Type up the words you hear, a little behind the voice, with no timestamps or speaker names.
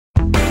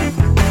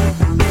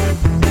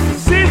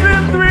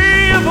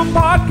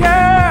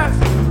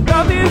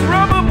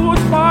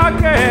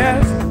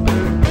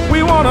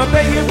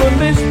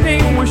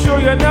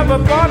you never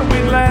thought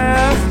we'd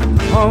last.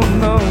 Oh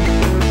no.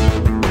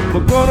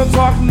 We're gonna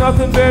talk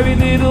nothing, very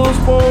little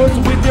sports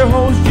with your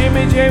host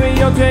Jimmy,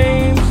 your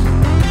James.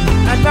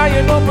 And now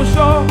you know for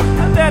sure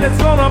that it's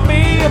gonna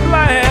be a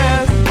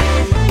blast.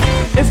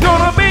 It's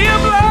gonna be a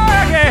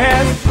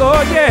blast,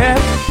 oh yes,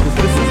 'cause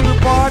this is the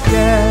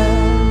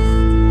podcast.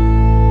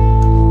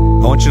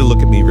 I want you to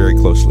look at me very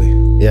closely.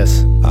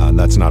 Yes.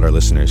 That's not our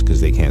listeners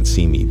because they can't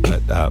see me,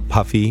 but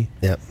Puffy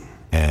Yep.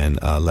 and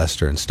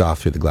Lester and Stoff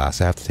through the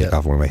glass. I have to take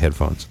off one of my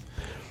headphones.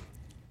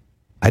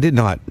 I did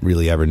not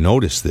really ever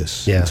notice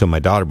this until my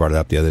daughter brought it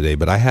up the other day,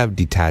 but I have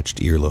detached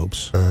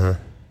earlobes. Uh-huh.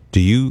 Do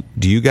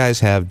you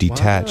guys have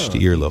detached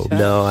earlobes?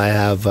 No, I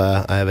have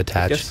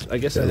attached I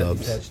guess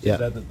earlobes.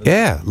 Yeah.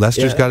 Yeah,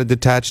 Lester's got a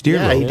detached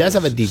earlobe. Yeah, he does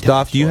have a detached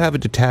Stoff, do you one. have a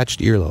detached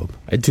earlobe?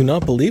 I do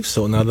not believe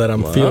so. Now that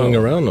I'm feeling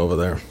around over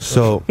there.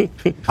 So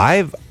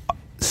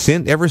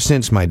ever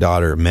since my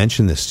daughter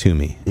mentioned this to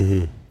me,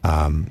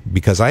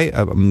 because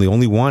I'm the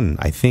only one,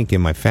 I think,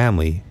 in my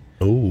family.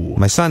 Ooh.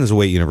 My son is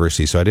away at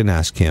university, so I didn't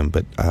ask him,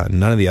 but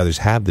none of the others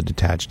have the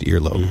detached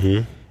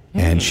earlobe.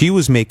 And she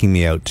was making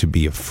me out to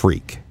be a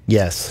freak.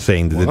 Yes.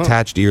 Saying the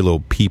detached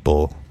earlobe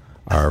people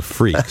are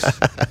freaks.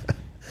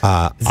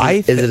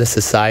 Is it a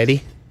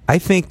society? I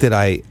think that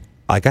I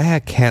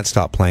can't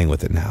stop playing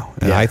with it now,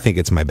 and I think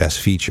it's my best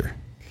feature.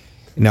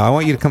 Now I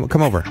want you to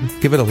come over,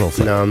 give it a little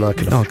flick. No, I'm not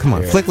going to. No, come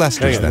on, flick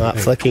Lester's I'm then. not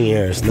flicking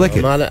ears. Flick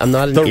it. I'm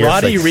not an The ear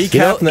Roddy flick.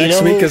 recap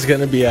next week is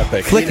going to be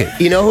epic. Flick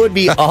it. You know who would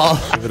be all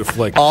Give it a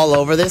flick. all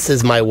over this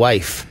is my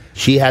wife.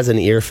 She has an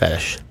ear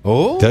fetish.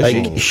 Oh, Does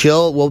Like she?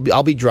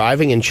 I'll be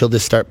driving and she'll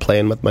just start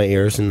playing with my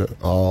ears and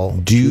all.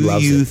 she Do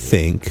loves you it.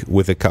 think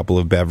with a couple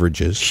of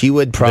beverages, She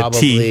would probably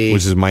the T,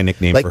 which is my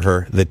nickname like- for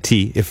her, the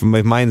T. If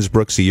mine's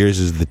Brooksy, yours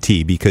is the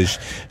T because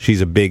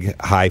she's a big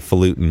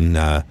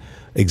highfalutin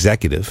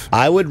executive.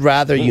 I would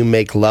rather you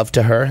make love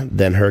to her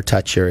than her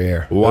touch your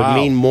ear. It Wow.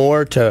 would mean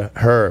more to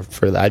her.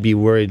 I'd be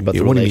worried about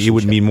the relationship. It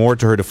would mean more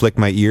to her to flick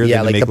my ear Yeah,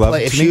 than like to make love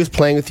if to she me? was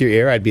playing with your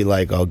ear, I'd be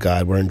like, "Oh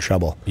God, we're in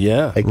trouble."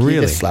 Yeah. like we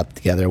Really? just slept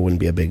together, it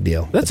wouldn't be a big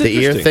deal. That's But the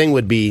ear interesting. thing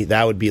would be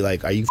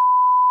like, "Are you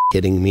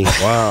kidding me?"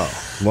 Wow.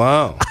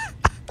 Wow.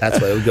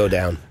 That's what it would go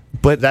down.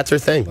 But That's her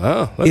thing.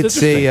 Wow. That's it's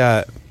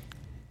interesting.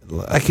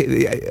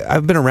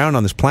 I've been around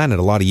on this planet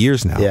a lot of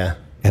years now. Yeah.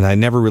 And I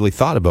never really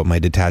thought about my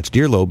detached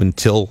earlobe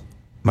until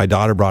my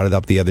daughter brought it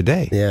up the other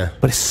day. Yeah.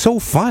 But it's so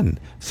fun.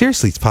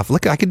 Seriously, it's Puff.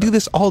 Look, I could do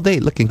this all day.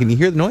 Look, can you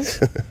hear the noise?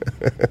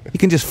 You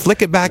can just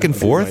flick it back and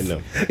forth. I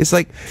know. It's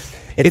like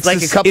It's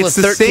like a couple of it's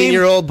the same-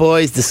 13-year-old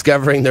boys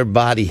discovering their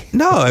body.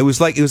 No, it was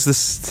the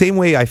same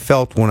way I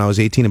felt when I was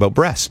 18 about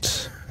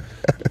breasts.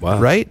 Wow.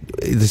 Right?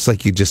 It's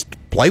like you just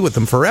play with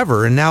them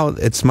forever, and now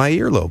it's my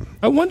earlobe.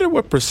 I wonder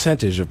what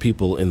percentage of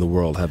people in the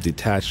world have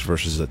detached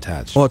versus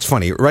attached. Well, it's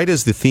funny. Right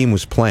as the theme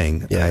was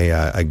playing,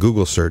 Yeah. I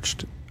Google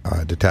searched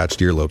detached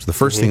earlobes. The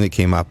first thing that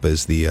came up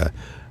is the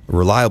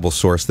reliable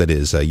source that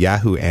is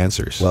Yahoo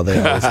Answers. Well, they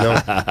always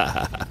know.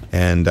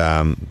 And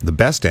the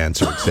best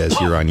answer, it says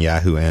here on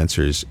Yahoo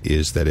Answers,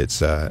 is that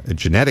it's a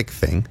genetic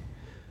thing.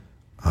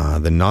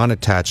 The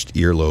non-attached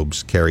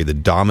earlobes carry the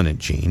dominant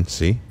gene,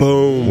 see?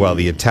 Boom. While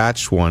the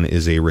attached one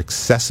is a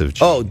recessive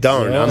gene. Oh,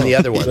 darn. I'm the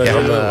other one.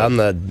 I'm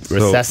the So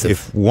recessive.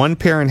 if one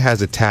parent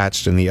has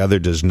attached and the other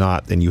does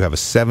not, then you have a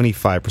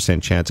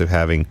 75% chance of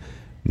having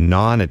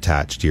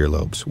non-attached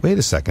earlobes. Wait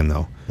a second,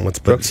 though. What's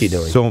Brooksy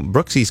doing? So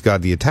Brooksy's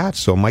got the attached,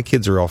 so my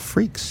kids are all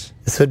freaks.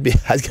 This would be,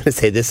 I was going to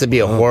say, this would be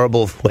a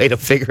horrible way to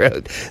figure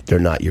out they're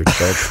not your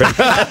children.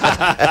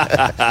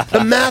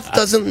 The math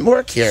doesn't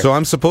work here. So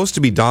I'm supposed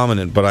to be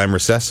dominant, but I'm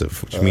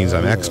recessive, which means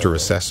I'm extra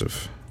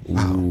recessive.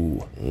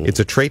 Wow. It's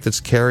a trait that's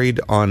carried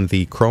on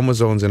the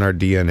chromosomes in our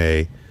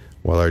DNA,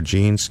 while our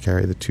genes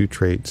carry the two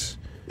traits.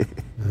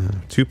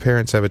 Two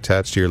parents have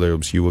attached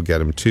earlobes, you will get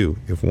them too.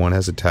 If one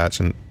has attached,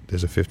 and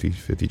there's a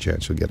 50-50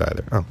 chance you'll get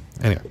either. Oh,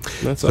 anyway.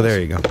 That's so there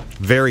you go.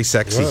 Very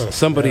sexy.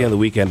 Somebody on the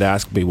weekend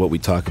asked me what we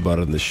talk about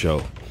on the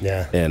show.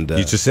 Yeah. And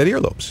You just said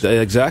earlobes.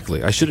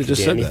 exactly. I should have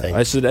just Say said anything. that.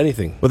 I said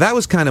anything. Well, that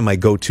was kind of my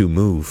go-to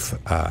move,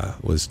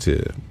 was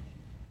to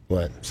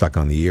What? suck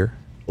on the ear.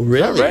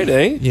 Really? Right,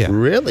 eh? Yeah.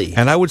 Really?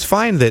 And I would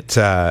find that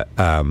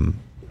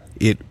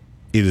it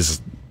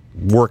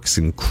works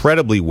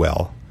incredibly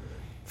well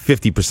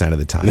 50% of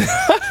the time.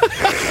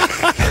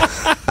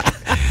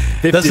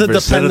 Does it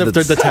 50% depend of if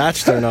the they're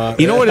detached or not?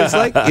 You know what it's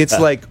like? It's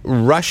like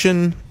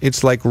Russian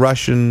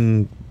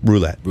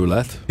roulette.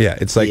 Roulette? Yeah,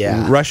 it's like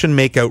Yeah. Russian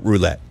make-out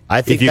roulette.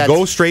 I think if you that's-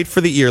 go straight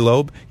for the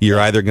earlobe, you're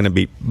either going to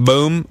be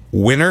boom,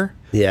 winner,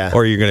 Yeah.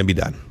 or you're going to be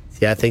done.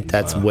 Yeah, I think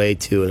that's way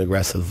too an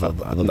aggressive.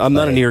 I'm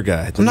not an ear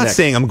guy. I'm not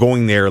saying I'm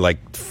going there like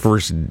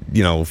first,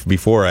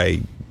 before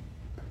I.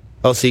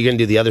 Oh, so you're going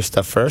to do the other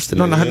stuff first? And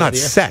No, then the not ear?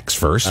 sex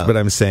first, but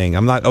I'm saying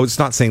I'm not. Oh, it's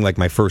not saying like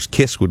my first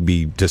kiss would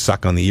be to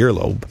suck on the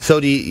earlobe. So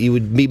you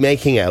would be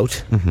making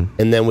out,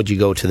 and then would you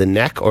go to the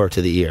neck or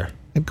to the ear?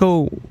 I'd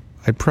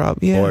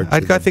probably Or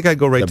to I think I'd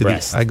go right the to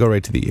breast. the. I'd go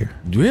right to the ear.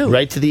 Really?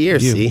 Right to the ear,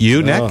 see?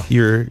 You neck. Oh.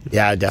 You're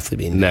Yeah, I'd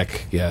definitely be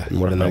Neck, yeah. and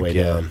working my Neck, way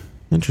yeah. down.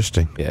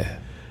 interesting. Yeah.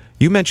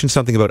 You mentioned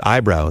something about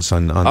eyebrows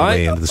on the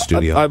way into the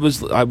studio. I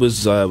was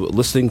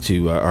listening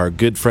to our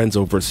good friends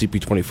over at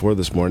CP24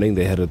 this morning.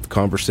 They had a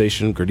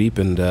conversation. Gurdeep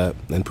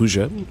and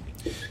Pooja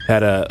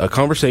had a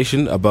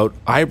conversation about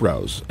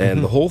eyebrows,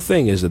 and the whole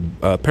thing is that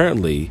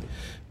apparently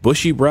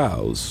bushy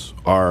brows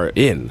are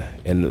in,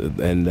 and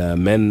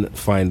men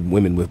find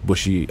women with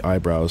bushy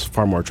eyebrows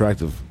far more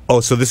attractive. Oh,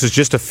 so this is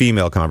just a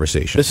female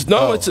conversation.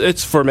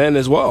 It's for men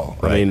as well.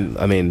 Right.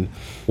 I mean.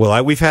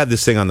 Well, we've had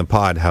this thing on the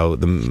pod how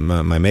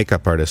my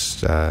makeup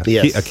artist,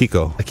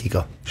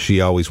 Akiko, she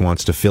always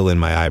wants to fill in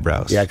my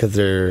eyebrows. Yeah, because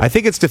they're... I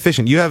think it's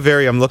deficient. You have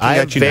I'm looking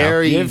at you now.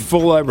 You have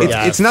full eyebrows.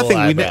 It's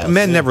nothing.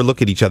 Men never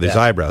look at each other's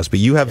eyebrows, but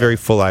you have very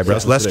full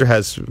eyebrows. Lester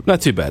has...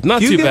 Not too bad. Do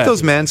you get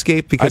those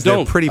Manscaped? Because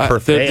they're pretty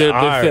perfect.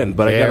 They're thin,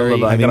 but I got a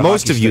little... I mean,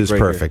 most of you is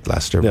perfect,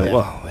 Lester. Yeah,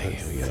 well...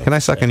 Can I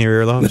suck on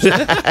your earlobes?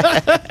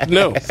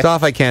 No.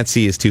 Stuff I can't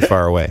see is too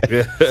far away.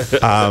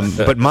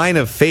 But mine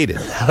have faded.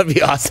 That would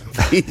be awesome.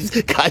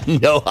 He's got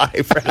no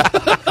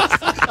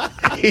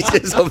eyebrows. He's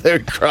just over there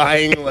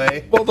crying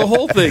away. Well, the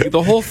whole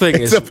thing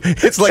is...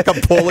 It's like a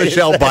Polish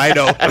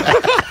albino.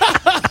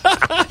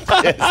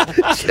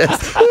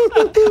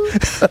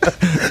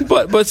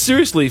 But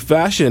seriously,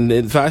 fashion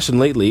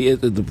lately,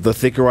 the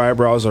thicker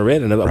eyebrows are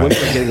in, and women are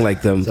getting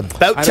like them. It's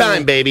about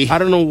time, baby. I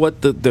don't know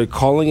what they're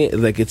calling it.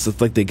 Like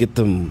it's like they get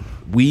them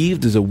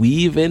weaved. There's a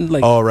weave in.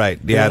 Like, oh right,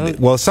 yeah.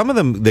 Well, some of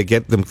them they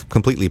get them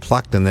completely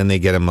plucked, and then they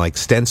get them like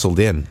stenciled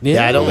in.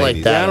 Yeah, I don't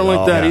like that. I don't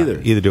like that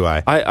either. Either do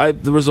I.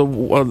 There was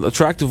an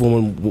attractive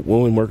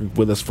woman working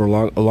with us for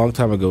a long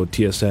time ago at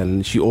TSN,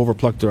 and she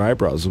overplucked her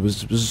eyebrows. It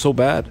was so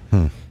bad.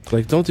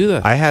 Like, don't do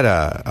that. I had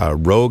a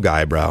rogue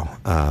eyebrow.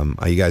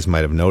 You guys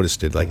might have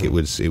noticed it. Like it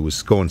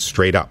was going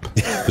straight up.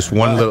 Just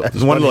one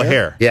little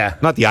hair. Yeah.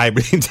 Not the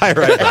eyebrow, the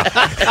entire eyebrow.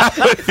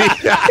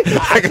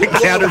 Like a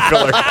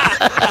caterpillar.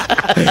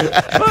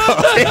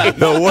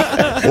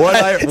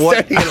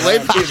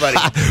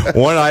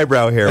 One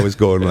eyebrow hair was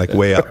going like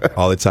way up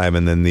all the time,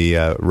 and then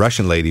the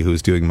Russian lady who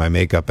was doing my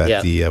makeup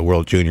at the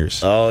World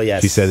Juniors. Oh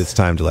yes. She said it's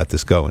time to let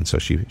this go, and so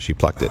she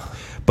plucked it.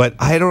 But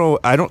I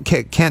don't know.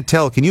 Can't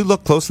tell. Can you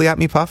look closely at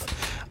me, Puff?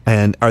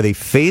 And are they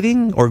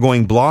fading or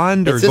going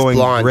blonde or going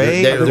blonde.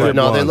 gray? They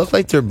look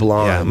like they're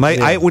blonde.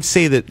 Yeah, I would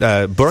say that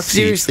Brooksy.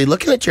 Seriously,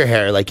 looking at your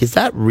hair, like, is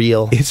that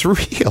real? It's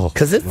real.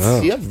 Because it's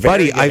you have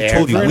buddy. I've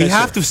told you we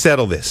have to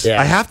settle this.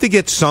 Yeah. I have to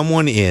get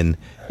someone in.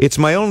 It's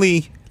my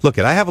only look.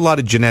 I have a lot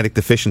of genetic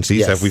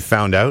deficiencies, as we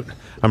found out.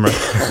 I'm a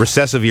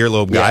recessive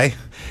earlobe guy,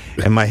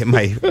 and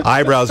my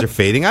eyebrows are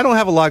fading. I don't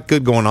have a lot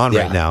good going on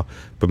right now,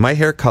 but my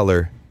hair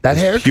color. That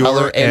hair pure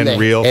color and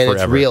real and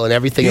forever. It's real and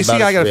everything. You about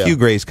see, I got real. a few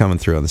grays coming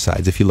through on the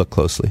sides if you look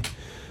closely.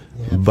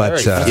 Yeah,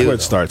 but that's where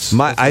it starts.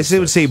 I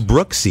would say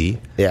Brooksy.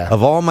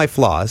 Of all my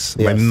flaws,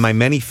 my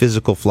many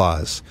physical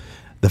flaws,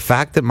 the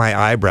fact that my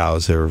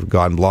eyebrows have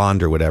gone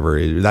blonde or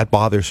whatever, that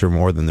bothers her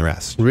more than the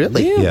rest.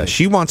 Really? Yeah.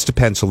 She wants to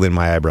pencil in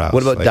my eyebrows.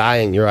 What about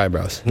dyeing your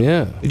eyebrows?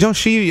 Yeah.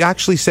 She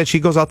actually said, she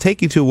goes, I'll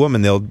take you to a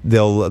woman.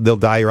 They'll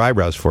dye your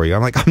eyebrows for you.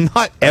 I'm like, I'm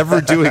not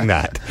ever doing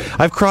that.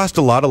 I've crossed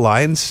a lot of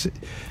lines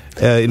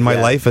in my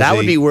life. That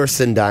would be worse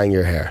than dyeing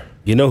your hair.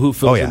 You know who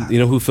fills in, you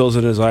know who fills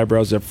in his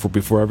eyebrows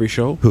before every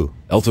show? Who?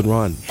 Elton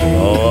Ron.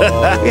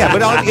 Yeah,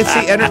 but it's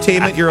the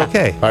entertainment. You're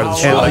okay.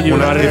 You're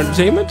not in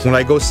entertainment? When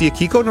I go see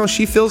Akiko, no,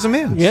 she fills them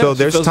in. Yeah, so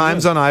there's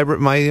times on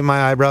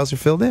my eyebrows are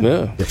filled in.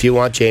 Yeah. If you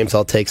want, James,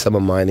 I'll take some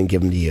of mine and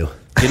give them to you.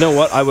 You know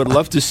what? I would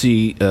love to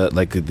see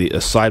like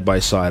a side by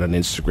side on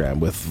Instagram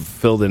with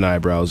filled in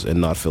eyebrows and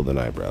not filled in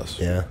eyebrows.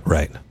 Yeah.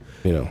 Right.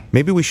 You know,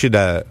 maybe we should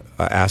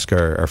ask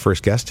our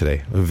first guest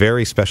today, a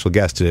very special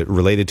guest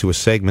related to a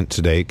segment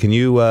today. Can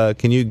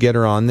you get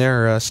her on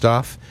there,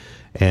 Stoff?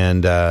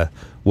 And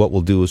what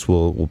we'll do is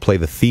we'll play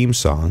the theme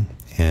song,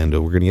 and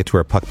we're going to get to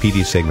our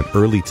Puckpedia segment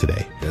early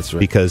today. That's right.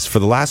 Because for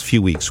the last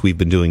few weeks we've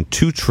been doing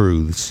 2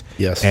 truths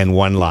and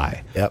 1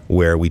 lie,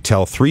 where we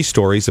tell 3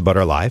 stories about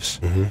our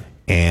lives. Mm-hmm.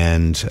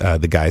 And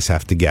the guys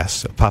have to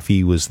guess.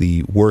 Puffy was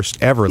the worst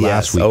ever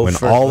last week when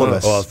all of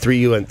us. Well, 3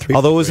 you and 3.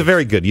 Although it was a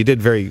very good. You did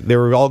they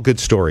were all good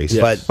stories.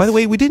 Yes. But by the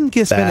way, we didn't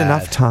spend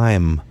enough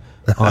time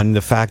on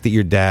the fact that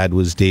your dad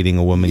was dating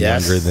a woman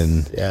younger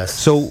than. Yes.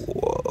 So,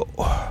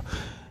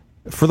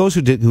 for those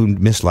who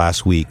missed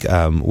last week,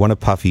 one of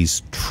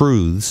Puffy's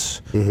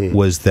truths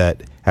was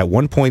that at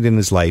one point in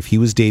his life he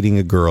was dating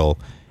a girl.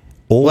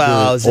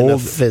 I was in a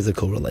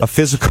physical relationship. A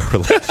physical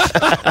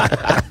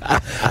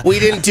relationship. We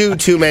didn't do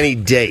too many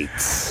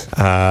dates.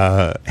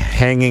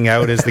 Hanging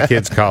out, as the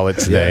kids call it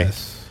today.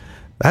 Yes.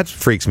 That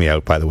freaks me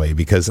out, by the way,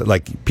 because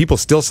like people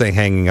still say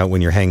hanging out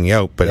when you're hanging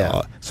out.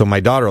 But so my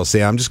daughter will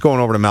say, "I'm just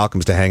going over to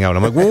Malcolm's to hang out."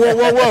 I'm like, "Whoa, whoa,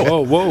 whoa,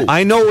 whoa, whoa!"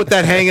 I know what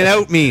that hanging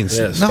out means.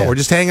 We're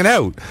just hanging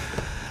out.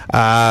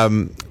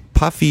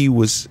 Puffy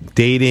was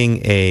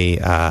dating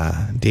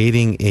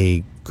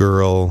a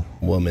girl,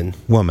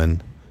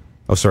 woman.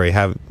 Oh, sorry.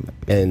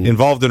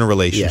 Involved in a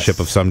relationship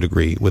of some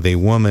degree with a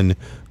woman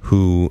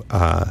who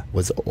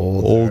was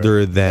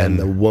older than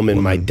the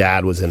woman my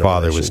dad was in.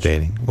 Father was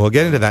dating. We'll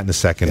get into that in a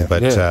second,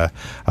 but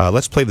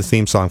let's play the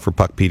theme song for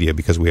Puckpedia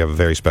because we have a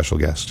very special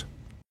guest.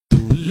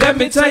 Let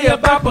me tell you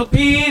about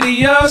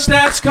Puckpedia.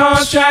 Stats,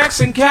 contracts,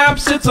 and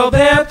caps, it's all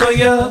there for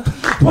you.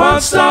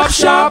 One-stop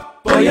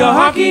shop for your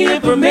hockey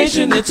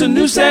information. It's a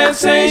new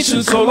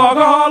sensation, so log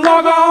on,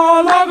 log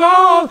on, log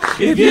on.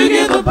 If you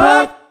get the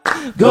puck,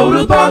 go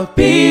to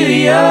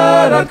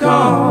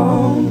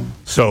Puckpedia.com.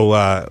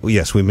 So,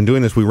 yes, we've been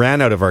doing this. We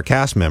ran out of our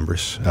cast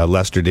members.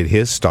 Lester did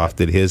his, Stoff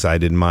did his, I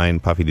did mine,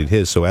 Puffy did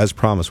his. So, as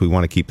promised, we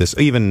want to keep this.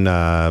 Even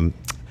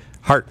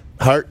Hart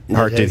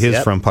did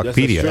his from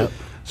Puckpedia. Yes,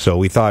 so,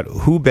 we thought,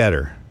 who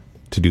better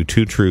to do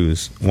two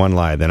truths, one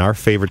lie than our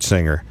favorite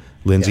singer,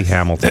 Lindsay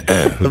Hamilton,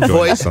 who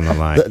joins us on the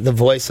line. The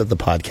voice of the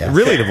podcast.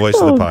 Really the voice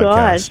of the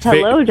podcast. Gosh.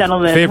 Hello,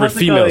 gentlemen. Favorite How's it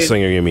female going?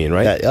 singer, you mean,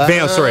 right?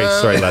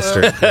 Sorry,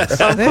 Lester. Of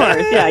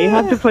course, yeah, you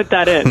have to put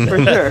that in, for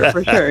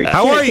sure.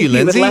 How are you, Can't compete with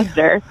Lindsay?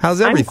 Lester.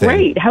 How's everything? I'm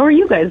great. How are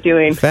you guys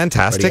doing?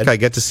 Fantastic. I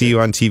get to see you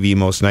on TV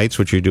most nights,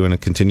 which you're doing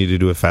and continue to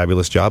do a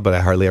fabulous job, but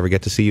I hardly ever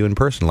get to see you in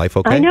person. Life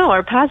okay? I know,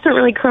 our paths don't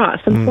really cross,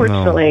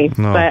 unfortunately.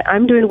 No. But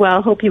I'm doing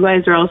well. Hope you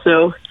guys are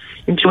also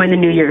enjoying the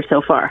new year so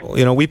far.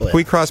 You know, we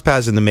cross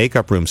paths in the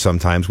makeup room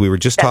sometimes. We were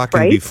just That's talking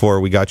right. before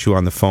we got you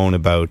on the phone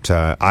about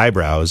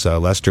eyebrows.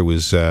 Lester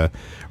was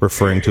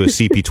referring to a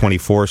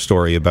CP24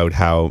 story about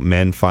how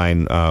men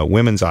find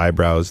women's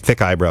eyebrows,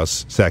 thick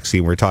eyebrows, sexy.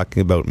 We're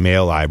talking about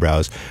male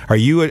eyebrows. Do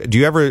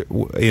you ever,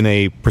 in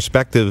a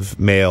prospective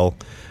male,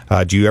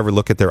 do you ever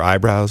look at their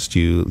eyebrows? Do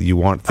you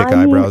want thick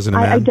eyebrows in a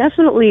man? I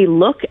definitely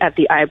look at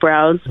the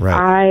eyebrows. Right.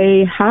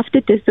 I have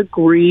to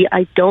disagree.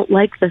 I don't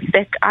like the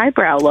thick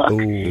eyebrow look. Ooh,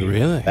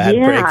 Really? bad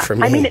break for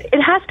me. I mean,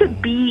 it has to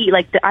be,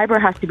 like, the eyebrow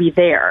has to be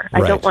there. I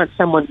Right. don't want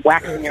someone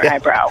waxing your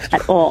eyebrow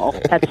at all.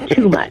 That's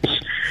too much.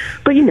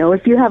 But, you know,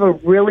 if you have a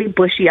really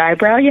bushy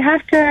eyebrow, you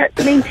have to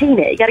maintain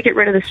it. You got to get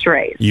rid of the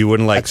strays. You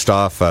wouldn't like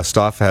Stoff.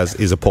 Stoff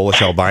is a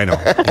Polish albino.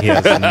 He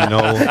has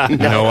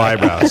no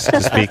eyebrows to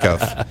speak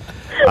of.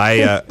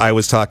 I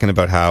was talking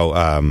about how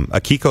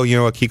Akiko, you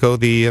know Akiko,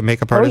 the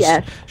makeup artist?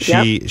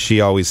 yes.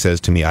 She always says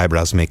to me,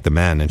 eyebrows make the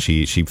man, and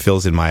she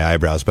fills in my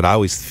eyebrows. But I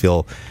always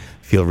feel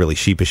really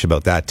sheepish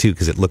about that too,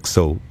 because it looks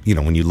so, you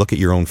know, when you look at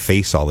your own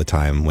face all the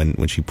time,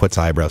 when she puts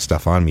eyebrow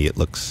stuff on me, it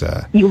looks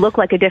You look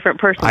like a different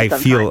person sometimes.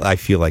 I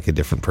feel like a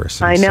different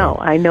person. I know.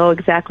 So. I know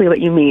exactly what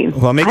you mean.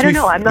 Well, it makes I don't me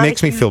know. I'm not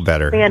makes a me feel huge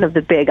better. fan of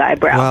the big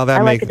eyebrow. Well, I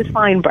like a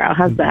defined brow.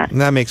 How's that?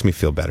 That makes me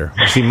feel better.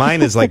 See,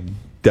 mine is like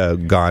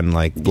gone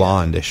like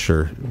blondish,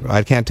 or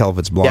I can't tell if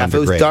it's blonde yeah, if or it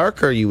was gray.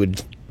 darker,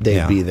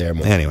 they'd be there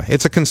more. Anyway,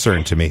 it's a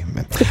concern to me.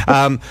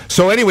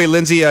 So anyway,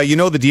 Lindsay, you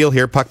know the deal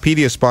here.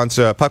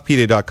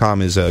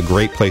 Puckpedia.com is a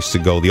great place to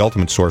go. The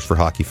ultimate source for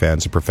hockey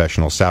fans and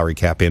professionals. Salary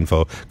cap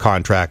info,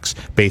 contracts,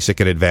 basic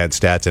and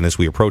advanced stats. And as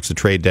we approach the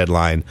trade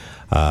deadline,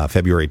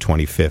 February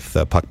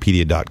 25th,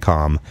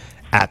 Puckpedia.com,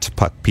 at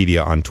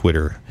Puckpedia on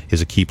Twitter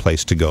is a key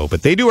place to go.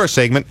 But they do our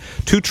segment,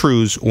 two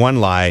truths,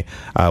 one lie.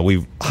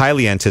 We're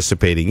highly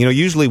anticipating. You know,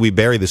 usually we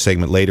bury the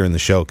segment later in the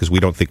show because we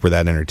don't think we're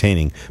that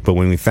entertaining. But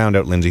when we found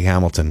out Lindsay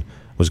Hamilton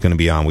was going to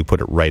be on, we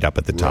put it right up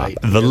at the top. Right.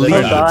 The Oh, lead.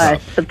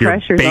 gosh, the You're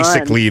pressure's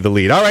basically the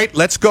lead. All right,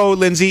 let's go,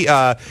 Lindsay.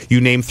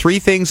 You name three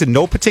things in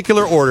no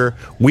particular order.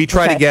 We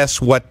try to Okay. guess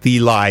what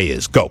the lie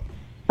is. Go.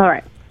 All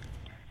right.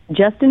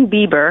 Justin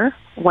Bieber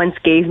once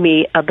gave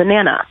me a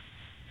banana.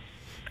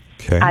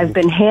 Okay. I've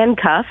been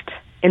handcuffed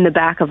in the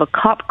back of a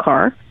cop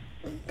car.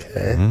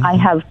 Okay. I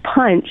have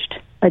punched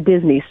a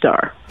Disney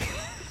star.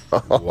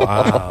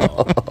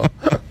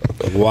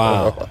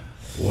 Wow.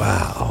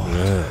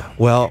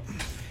 Well,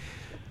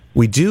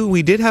 we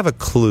did have a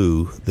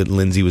clue that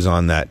Lindsay was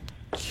on that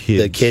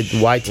The kid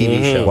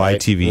YTV show. right?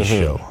 YTV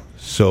show.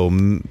 So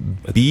Entirely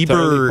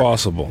Bieber,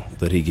 possible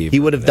that he gave. He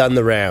would have done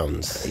the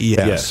rounds.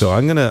 yeah. Yes. So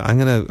I'm gonna.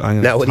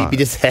 Now, would he be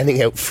just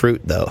handing out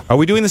fruit though? Are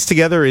we doing this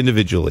together or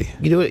individually?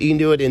 You can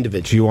do it Do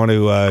individually. you want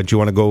to? Do you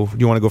want to go? Do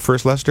you want to go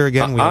first, Lester?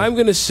 Again? I'm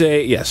going to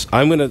say yes.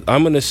 I'm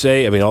going to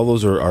say. I mean, all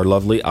those are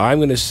lovely. I'm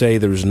going to say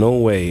there's no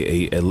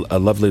way a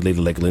lovely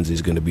lady like Lindsay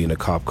is going to be in a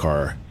cop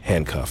car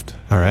handcuffed.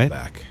 All right.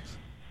 Back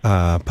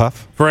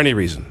Puff. for any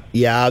reason.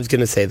 Yeah, I was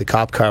gonna say the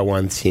cop car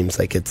one seems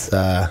like it's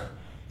the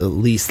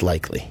least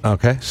likely.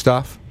 Okay.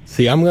 Stoff.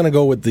 See, I'm going to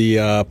go with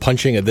the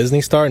punching a Disney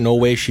star. No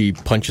way she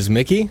punches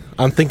Mickey.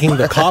 I'm thinking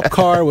the cop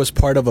car was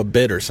part of a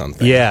bid or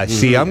something. Yeah,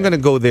 see, I'm going to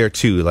go there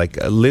too. Like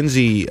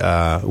Lindsay,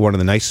 one of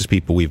the nicest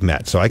people we've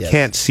met, so I Yes.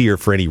 can't see her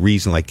for any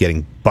reason like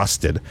getting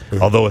busted.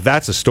 Although if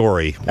that's a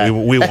story,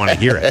 we want to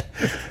hear it.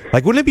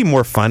 Like, wouldn't it be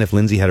more fun if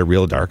Lindsay had a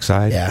real dark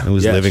side Yeah. and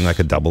was Yes. living like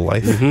a double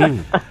life?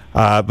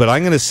 But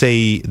I'm going to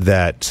say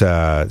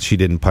that she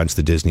didn't punch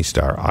the Disney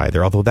star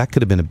either. Although that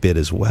could have been a bit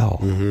as well.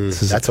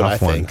 This is That's a what I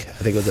tough one. think.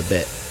 I think it was a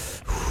bit.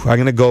 I'm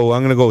gonna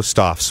go with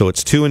Stoff. So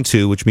it's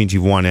 2-2, which means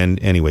you've won.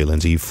 And anyway,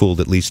 Lindsay, you fooled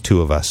at least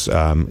two of us.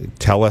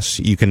 Tell us.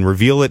 You can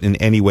reveal it in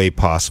any way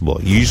possible.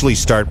 You usually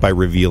start by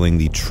revealing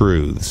the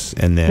truths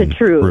and then The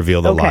truth.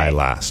 reveal the Okay. lie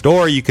last.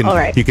 Or you can All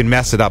right. you can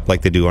mess it up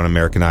like they do on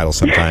American Idol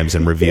sometimes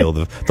and reveal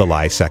the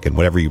lie second.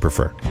 Whatever you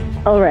prefer.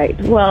 All right.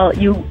 Well,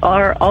 you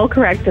are all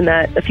correct in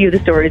that a few of the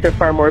stories are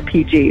far more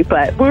PG,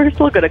 but we're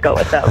still going to go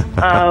with them.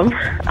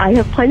 I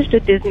have punched a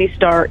Disney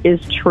star is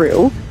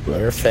true.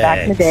 Perfect. Back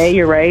in the day,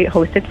 you're right,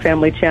 hosted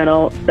Family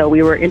Channel. So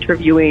we were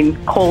interviewing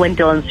Cole and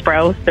Dylan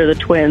Sprouse. They're the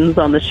twins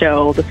on the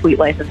show, The Sweet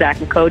Life of Zach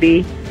and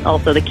Cody.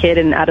 Also the kid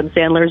in Adam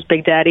Sandler's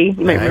Big Daddy.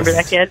 You might remember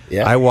that kid.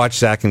 Yeah. I watched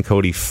Zach and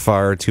Cody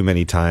far too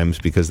many times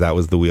because that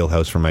was the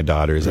wheelhouse for my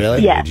daughters. Really?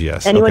 At that Yes. age,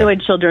 yes. Anyone Okay. who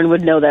had children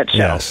would know that show.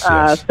 Yes,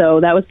 yes.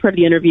 So that was part of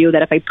the interview,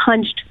 that if I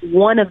punched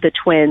one of the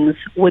twins,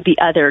 would the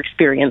other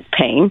experience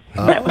pain?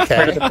 That was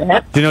part of the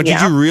bit. Did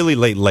Yeah. you really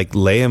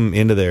lay him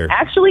into their...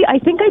 Actually, I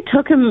think I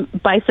took him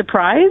by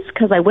surprise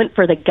because I went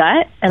for the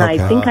gut, and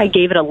Okay. I think I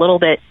gave it a little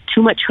bit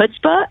too much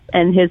chutzpah,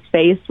 and his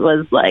face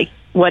was like,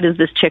 what is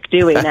this chick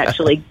doing,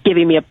 actually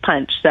giving me a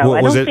punch? So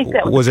I don't think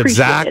that was it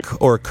appreciated.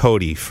 Zach or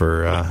Cody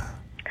for...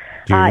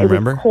 do you It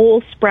remember? was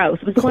Cole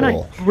Sprouse. It was the one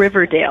Cole. on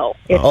Riverdale.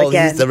 If, Oh,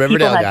 again, he's the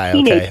Riverdale people have guy.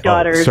 teenage Okay.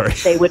 daughters, sorry.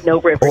 they would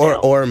know Riverdale.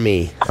 Or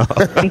me.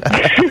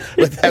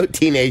 Without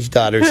teenage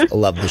daughters, I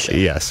love the show.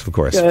 Yes, of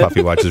course.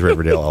 Puffy watches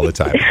Riverdale all the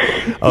time.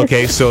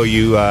 Okay, so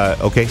you...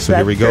 so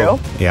here we go.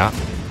 true. Yeah.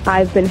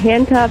 I've been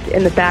handcuffed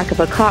in the back of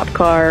a cop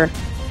car.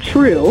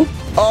 True.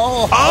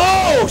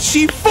 Oh,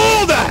 she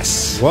fooled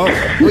us! Whoa.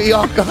 We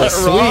all got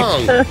it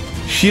wrong.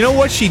 You know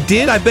what she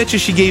did? I bet you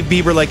she gave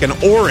Bieber like an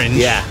orange.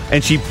 Yeah.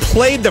 And she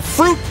played the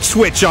fruit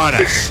switch on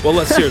us. Well,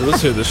 let's hear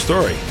the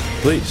story,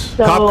 please.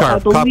 So I Cop car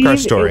believe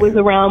story. it was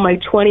around my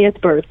 20th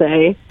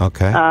birthday.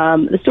 Okay.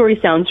 The story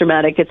sounds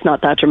dramatic. It's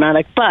not that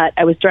dramatic, but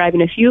I was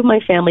driving a few of my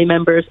family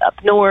members up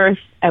north.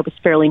 I was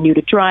fairly new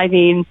to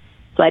driving,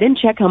 so I didn't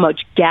check how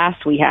much gas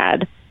we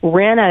had.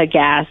 Ran out of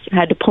gas,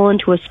 had to pull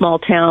into a small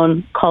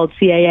town called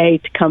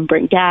CAA to come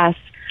bring gas,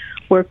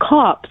 where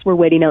cops were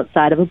waiting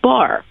outside of a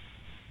bar.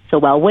 So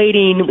while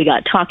waiting, we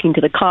got talking to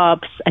the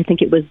cops. I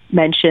think it was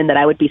mentioned that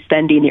I would be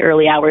spending the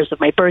early hours of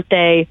my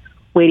birthday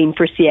waiting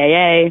for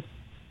CAA.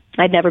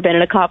 I'd never been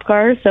in a cop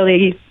car, so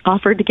they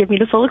offered to give me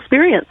the full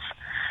experience.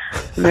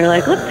 And they're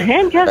like, let's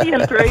handcuff you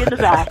and throw you in the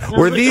back. And I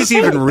Were was like, these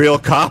okay. even real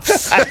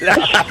cops?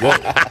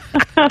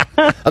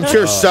 I'm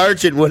sure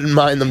Sergeant wouldn't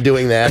mind them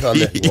doing that on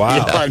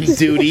on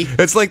duty.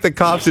 It's like the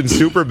cops in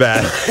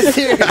Superbad.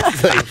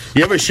 Seriously.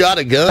 You ever shot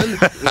a gun?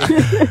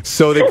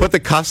 So they put the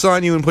cuffs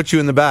on you and put you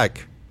in the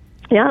back.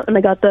 Yeah, and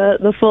I got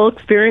the full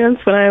experience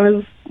when I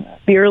was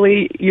the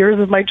early years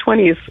of my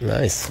 20s.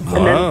 Nice. And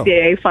then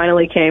CAA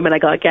finally came and I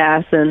got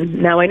gas,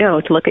 and now I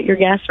know to look at your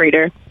gas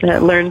reader. I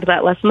learned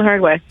that lesson the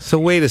hard way. So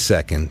wait a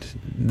second.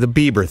 The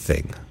Bieber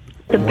thing.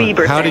 The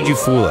Bieber How thing. did you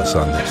fool us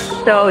on this?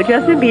 So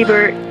Justin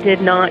Bieber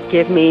did not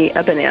give me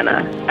a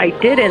banana. I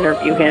did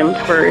interview him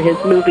for his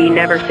movie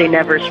Never Say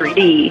Never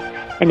 3D,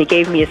 and he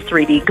gave me his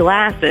 3D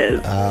glasses,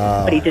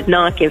 but he did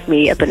not give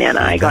me a banana.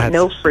 I got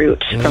no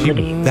fruit from the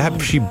deal.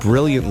 She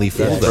brilliantly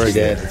fooled us.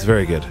 It's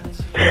very good.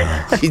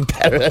 He's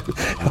better.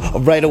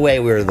 Right away,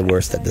 we were the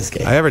worst at this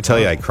game. I ever tell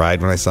you I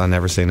cried when I saw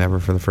Never Say Never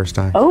for the first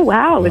time? Oh,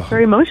 wow. It's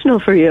very emotional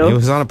for you. It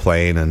was on a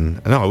plane,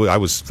 and no, I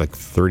was like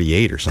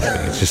 38 or something.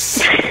 It's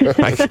just,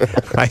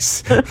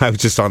 I was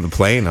just on the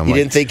plane. I'm You like,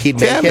 didn't think he'd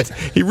damn make it.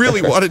 He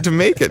really wanted to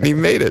make it, and he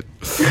made it.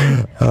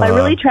 I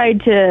really tried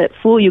to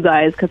fool you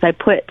guys because I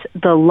put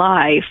the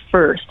lie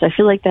first. I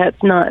feel like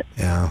that's not...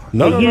 Yeah.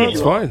 No, it's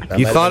usual. fine.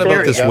 You thought about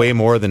There this we go. way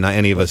more than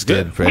any of us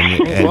did.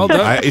 And Well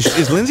done.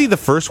 is Lindsay the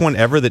first one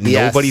ever that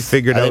Yes. nobody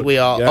figured I out? think we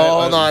all. Yeah,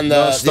 hold on.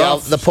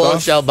 The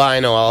Polish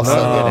albino also.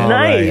 did it.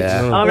 Nice.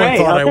 Yeah. All right, I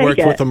thought I'll I worked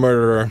take it. with a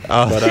murderer,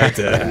 but I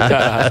did.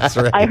 That's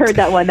right. I heard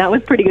that one. That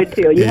was pretty good,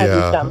 too. You had me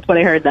Yeah. stumped when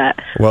I heard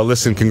that. Well,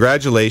 listen,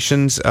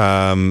 congratulations.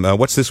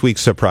 What's this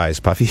week's surprise,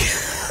 Puffy?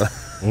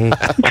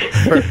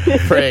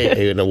 For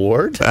an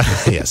award.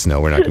 Yes,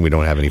 no, we're not. We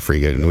don't have any free.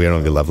 We don't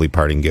have the lovely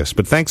parting gifts.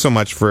 But thanks so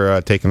much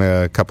for taking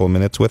a couple of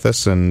minutes with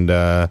us, and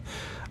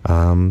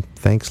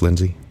thanks,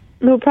 Lindsay.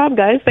 No problem,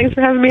 guys. Thanks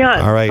for having me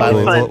on. All right, That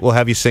was fun. we'll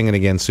have you singing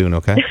again soon.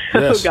 Okay.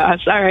 Oh,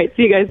 gosh. All right.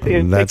 See you guys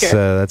soon. Take That's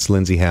care. that's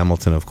Lindsay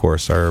Hamilton, of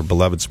course, our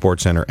beloved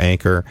SportsCenter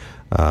anchor.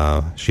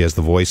 She has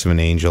the voice of an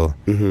angel,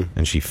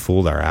 and she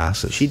fooled our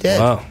asses. She did.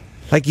 Wow.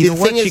 Like, you The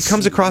know what? thing She is,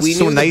 comes across we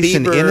so knew that nice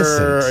and Bieber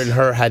innocent. and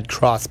her had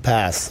crossed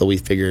paths, so we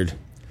figured.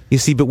 You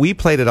see, but we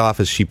played it off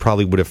as she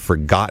probably would have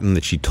forgotten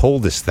that she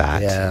told us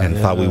that and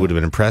thought we would have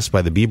been impressed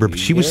by the Bieber. But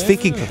she was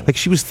thinking, like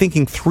she was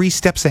thinking 3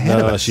 steps ahead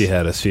of No, us. she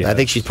had us. I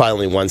think she's probably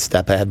only one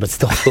step ahead, but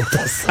still fooled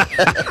us.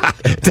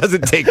 It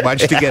doesn't take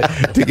much to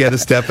get a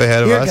step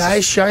ahead of Here, us.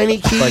 guys, shiny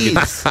keys.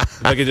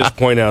 If I could just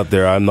point out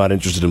there, I'm not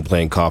interested in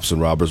playing cops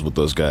and robbers with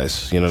those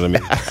guys. You know what I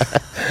mean?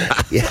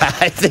 Yeah,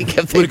 I think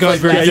if they Would've gone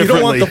put very that You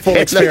don't want the full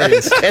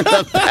experience. in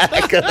the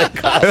back of the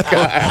cop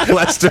car.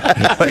 Lester,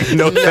 like,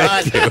 no,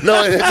 thank you.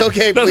 No, it's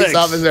okay, police thanks.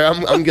 officer.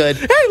 I'm good.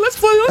 Hey, let's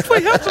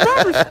play cops and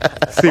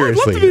robbers.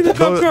 Seriously, be in the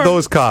cop car.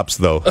 those cops,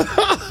 though.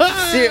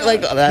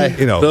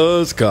 You know,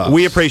 Those cops.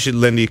 we appreciate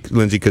Lindsay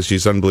because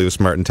she's unbelievably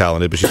smart and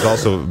talented, but she's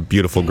also a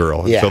beautiful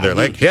girl. Yeah. So they're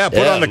like, put Yeah,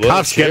 on the well,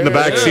 cuffs, get in the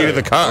back sure. seat of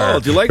the car. Oh,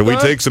 do you like Can we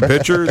that? take some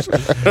pictures?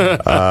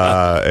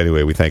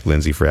 Anyway, we thank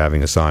Lindsay for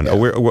having us on.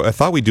 I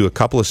thought we'd do a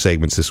couple of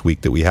segments this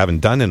week that we haven't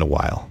done in a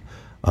while.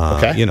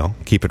 Okay. You know,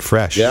 keep it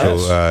fresh.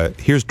 Yes. So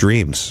here's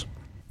Dreams.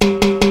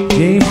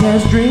 James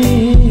has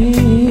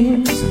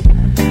dreams,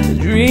 the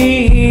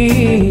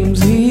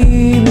dreams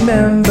he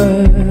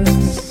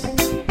remembers.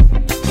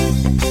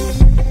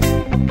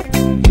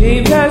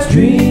 James has last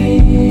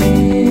dreams,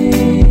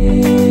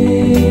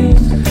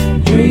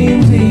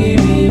 dreams we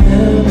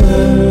remember.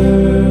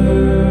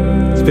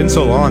 It's been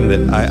so long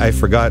that I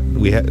forgot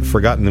we had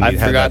forgotten that we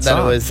had forgot that that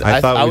song. it was.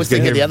 I thought I we was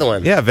gonna thinking hear- the other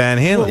one. Yeah, Van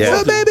Halen. Yeah.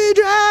 So baby,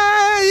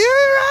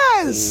 dry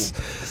your eyes.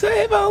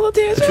 Save all the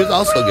tears. Which was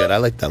also good. I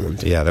like that one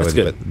too. Yeah, that That's was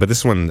good. But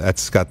this one,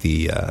 that's got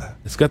the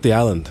It's got the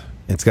island.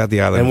 it's got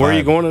the island. And where are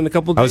you vibe. going in a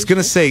couple of days? I was going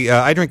to say,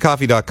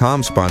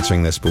 iDrinkCoffee.com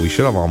sponsoring this, but we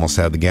should have almost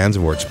had the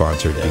Gansevoort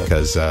sponsored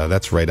because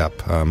that's right up.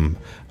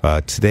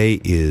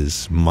 Today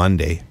is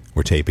Monday.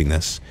 We're taping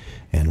this.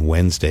 And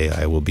Wednesday,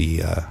 I will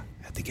be at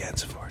the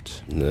Gansevoort.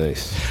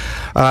 Nice.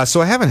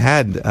 So I haven't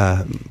had.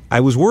 I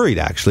was worried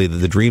actually that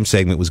the dream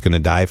segment was going to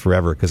die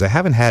forever because I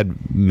haven't had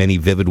many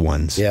vivid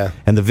ones. Yeah.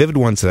 And the vivid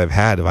ones that I've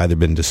had have either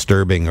been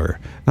disturbing or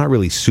not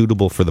really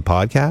suitable for the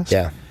podcast.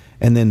 Yeah.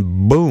 And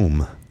then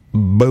boom,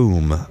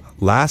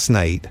 last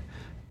night,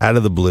 out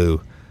of the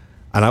blue,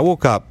 and I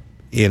woke up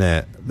in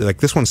a like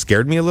this one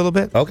scared me a little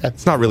bit. Okay.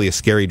 It's not really a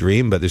scary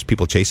dream, but there's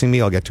people chasing me.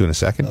 I'll get to in a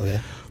second.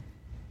 Okay.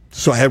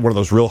 So I had one of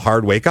those real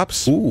hard wake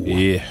ups. Ooh.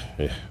 Yeah.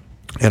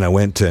 And I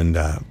went and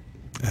I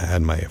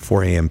had my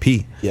 4 a.m.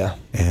 pee. Yeah.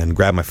 And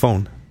grabbed my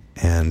phone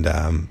and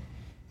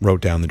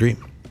wrote down the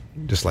dream,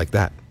 just like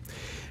that.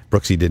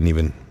 Brooksy didn't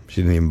even budge.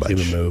 Didn't even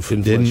move.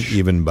 Didn't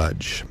even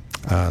budge.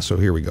 So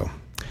here we go.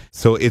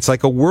 So it's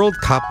like a World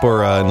Cup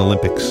or an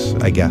Olympics,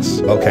 I guess.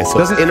 Okay, so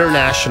it's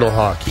international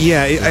hockey.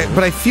 Yeah,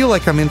 but I feel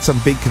like I'm in some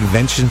big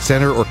convention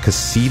center or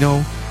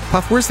casino.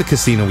 Puff, where's the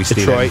casino we stayed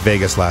at in Detroit.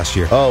 Vegas last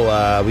year?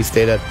 Oh, we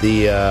stayed at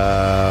the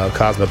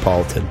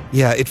Cosmopolitan.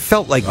 Yeah, it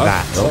felt like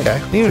that. okay.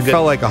 It even It's a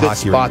felt like a good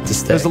hockey spot rink. to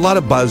stay. There's a lot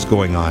of buzz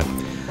going on.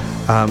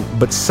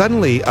 But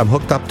suddenly, I'm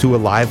hooked up to a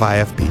live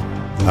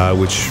IFB,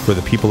 which for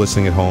the people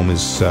listening at home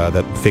is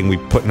that thing we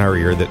put in our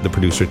ear that the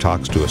producer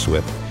talks to us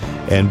with.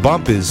 And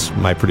Bump is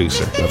my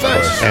producer, of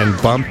course.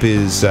 And Bump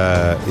is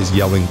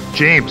yelling.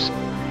 James,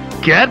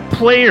 get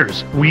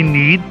players. We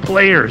need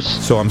players.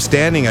 So I'm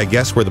standing, I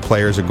guess, where the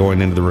players are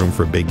going into the room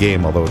for a big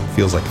game, although it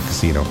feels like a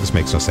casino. This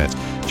makes no sense.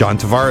 John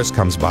Tavares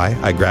comes by.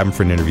 I grab him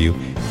for an interview.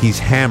 He's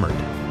hammered.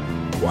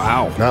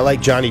 Wow. Not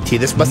like Johnny T.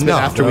 This must have been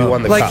after we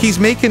won the like cup. he's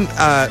making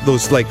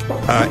those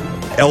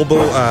elbow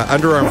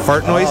underarm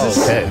fart noises,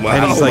 okay. and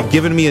Wow. he's like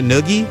giving me a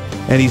noogie,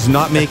 and he's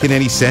not making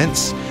any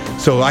sense.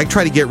 So I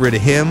try to get rid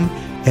of him,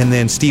 and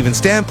then Steven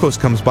Stamkos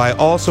comes by,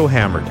 also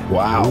hammered.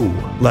 Wow.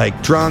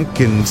 Like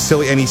drunk and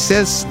silly, and he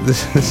says,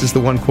 "This is the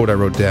one quote I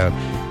wrote down."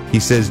 He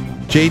says,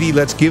 "JD,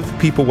 let's give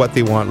people what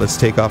they want. Let's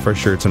take off our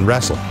shirts and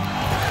wrestle."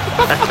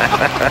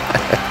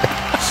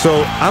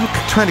 So I'm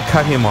trying to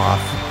cut him off.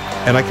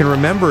 And I can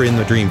remember in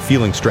the dream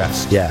feeling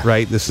stressed. Yeah.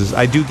 Right?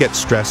 I do get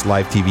stressed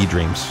live TV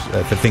dreams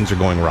if things are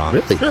going wrong.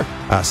 Really? Sure.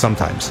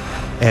 Sometimes.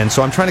 And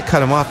so I'm trying to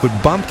cut him off, but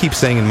Bump keeps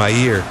saying in my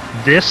ear,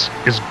 This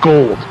is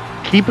gold.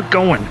 Keep it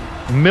going.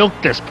 Milk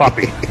this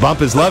puppy. Bump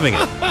is loving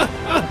it.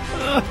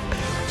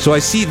 So I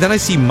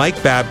see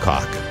Mike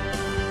Babcock,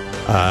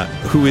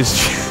 who is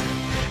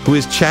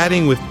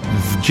chatting with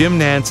Jim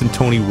Nance and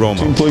Tony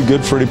Romo, Played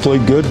good. Freddie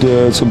played good.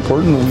 It's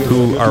important.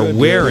 who are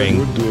wearing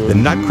the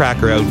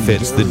Nutcracker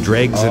outfits that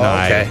Dregs and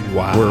I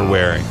were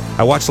wearing.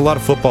 I watched a lot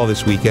of football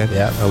this weekend.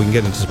 Yeah. We can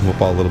get into some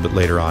football a little bit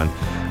later on.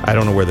 I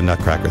don't know where the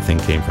Nutcracker thing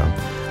came from.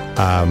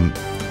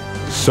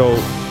 So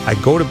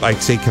I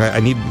say, I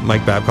need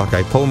Mike Babcock.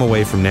 I pull him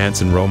away from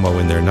Nance and Romo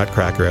in their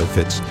Nutcracker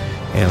outfits,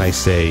 and I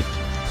say,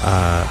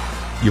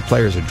 your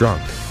players are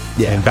drunk.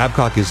 Yeah. And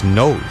Babcock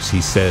knows.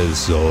 He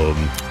says,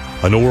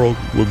 I know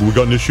we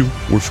got an issue.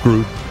 We're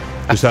screwed.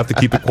 Just have to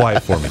keep it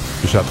quiet for me.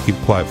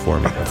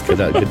 That's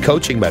good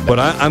coaching, my man. But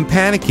I'm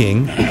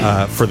panicking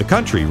for the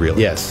country,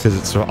 really. Yes. Because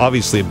it's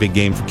obviously a big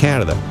game for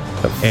Canada.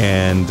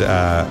 And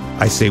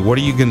I say, what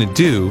are you going to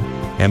do?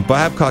 And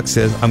Babcock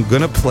says, I'm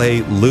going to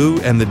play Lou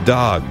and the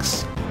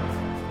Dogs.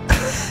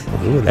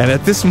 And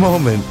at this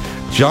moment,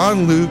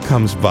 John Lou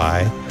comes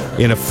by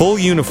in a full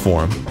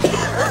uniform.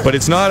 But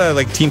it's not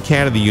a Team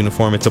Canada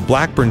uniform. It's a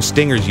Blackburn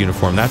Stingers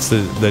uniform. That's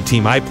the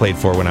team I played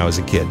for when I was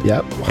a kid.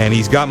 Yep. And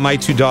he's got my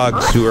two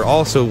dogs who are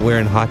also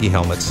wearing hockey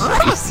helmets.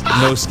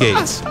 No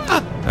skates.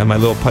 And my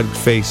little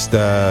pug-faced,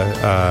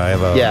 I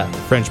have a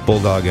French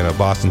Bulldog and a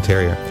Boston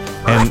Terrier.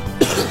 And,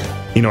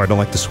 I don't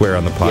like to swear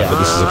on the pod, but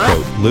this is a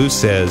quote. Lou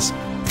says,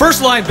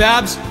 First line,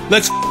 Babs.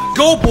 Let's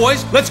go,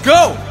 boys. Let's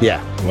go.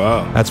 Yeah.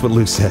 Wow. That's what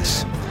Lou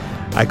says.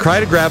 I cry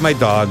to grab my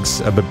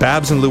dogs, but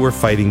Babs and Lou are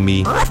fighting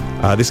me.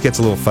 This gets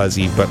a little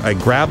fuzzy, but I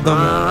grab them.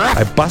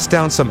 I bust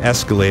down some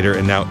escalator,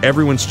 and now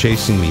everyone's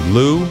chasing me.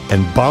 Lou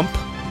and Bump,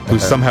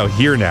 who's somehow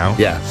here now.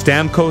 Yeah.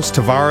 Stamkos,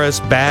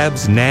 Tavares,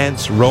 Babs,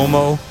 Nance,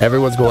 Romo.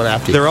 Everyone's going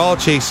after you. They're all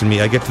chasing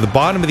me. I get to the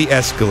bottom of the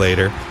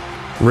escalator.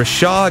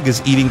 Rashog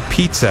is eating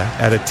pizza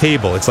at a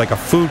table. It's like a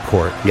food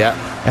court. Yeah.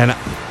 And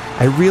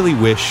I really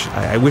wish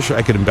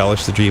I could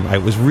embellish the dream. I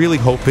was really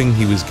hoping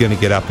he was going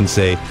to get up and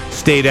say,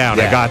 stay down,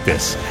 I got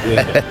this.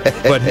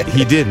 But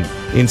he didn't.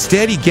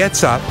 Instead, he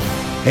gets up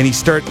and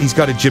he's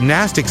got a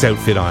gymnastics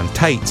outfit on,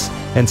 tights,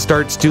 and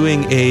starts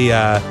doing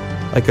a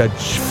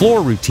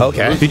floor routine.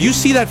 Okay. Did you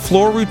see that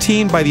floor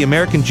routine by the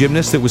American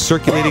gymnast that was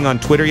circulating on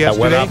Twitter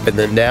yesterday? That went up and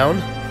then down?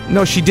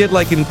 No, she did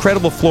like an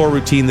incredible floor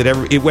routine that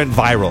it went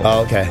viral.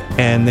 Oh, okay.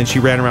 And then she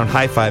ran around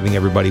high-fiving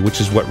everybody,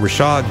 which is what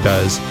Rashad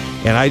does.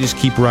 And I just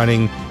keep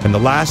running, and the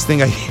last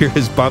thing I hear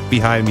is Bump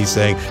behind me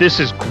saying, This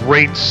is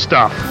great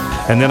stuff.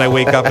 and then I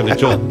wake up and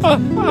Joel.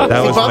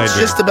 That was my Bump's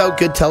dream. just about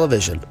good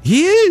television.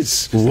 He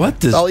is. What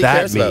does all he that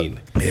cares about. mean?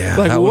 Yeah,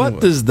 Like, that what one-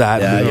 does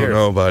that Yeah, I mean? don't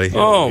know, buddy.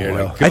 Oh, my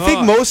God. I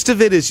think most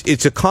of it is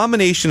it's a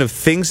combination of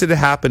things that have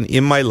happened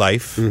in my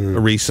life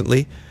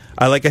recently.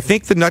 I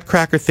think the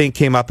Nutcracker thing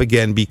came up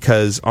again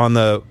because on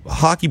the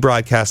hockey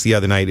broadcast the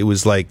other night, it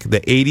was like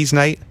the 80s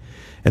night.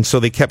 And so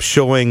they kept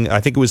showing, I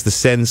think it was the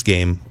Sens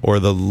game or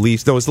the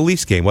Leafs. No, it was the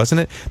Leafs game,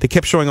 wasn't it? They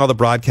kept showing all the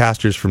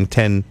broadcasters from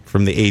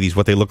the 80s,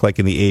 what they looked like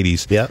in the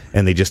 80s. Yeah.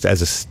 And they just,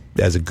 as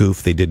a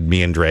goof, they did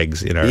me and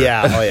Dregs in our,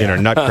 Yeah. in our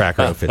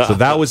Nutcracker outfit. So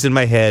that was in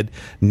my head.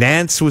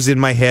 Nance was in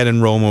my head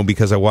and Romo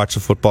because I watched the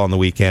football on the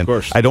weekend. Of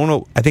course. I don't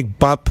know. I think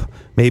Bump,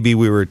 maybe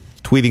we were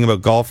tweeting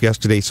about golf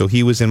yesterday, so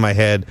he was in my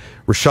head.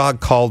 Rashad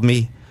called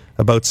me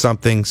about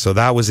something, so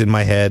that was in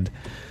my head.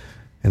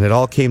 And it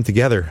all came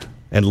together.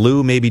 And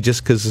Lou, maybe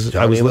just because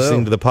I was Johnny listening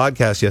Lou. to the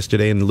podcast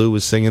yesterday and Lou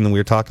was singing and we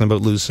were talking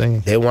about Lou singing.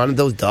 They wanted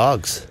those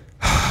dogs.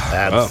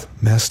 That's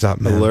Messed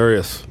up, man.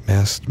 Hilarious.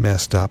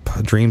 Messed up.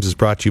 Dreams is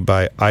brought to you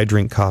by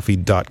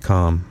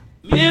idrinkcoffee.com.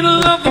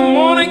 Middle of the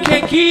morning,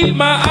 can't keep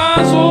my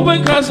eyes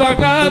open, cause I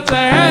got to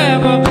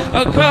have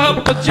a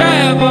cup of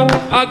jabber.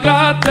 I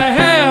got to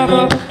have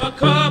a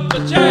cup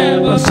of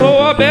jabber. So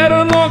I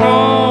better log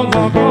on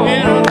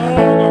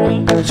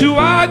to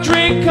I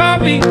Drink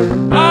Coffee,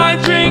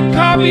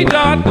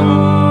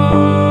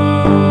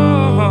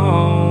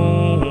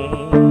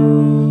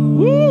 idrinkcoffee.com.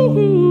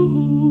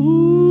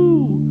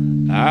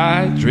 Woo-hoo.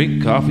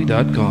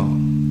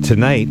 idrinkcoffee.com.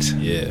 Tonight,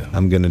 Yeah.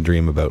 I'm going to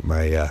dream about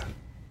my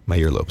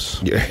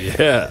earlobes.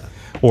 Yeah.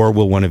 Or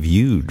will one of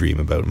you dream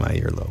about my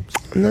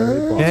earlobes?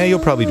 No. Yeah, you'll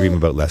probably dream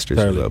about Lester's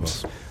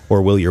earlobes.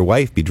 Or will your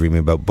wife be dreaming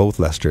about both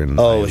Lester and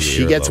my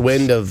she gets earlobes?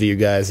 wind of you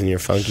guys and your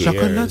funky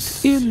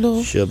ears.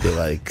 She'll be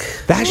like,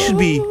 That should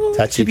be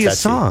Touchy, should be a touchy.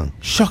 song.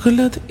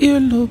 Chocolate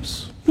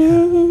earlobes.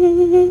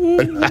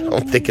 I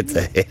don't think it's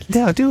a hit.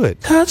 Yeah, do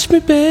it. Touch me,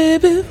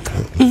 baby.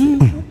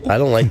 I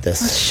don't like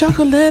this.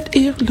 Chocolate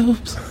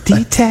earlobes.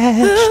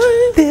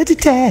 Detached. They're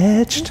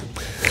detached.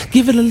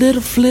 Give it a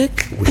little flick.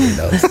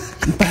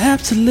 Weirdos.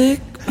 Perhaps a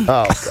lick.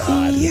 Oh,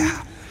 God.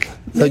 Yeah.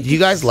 So do you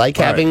guys like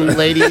having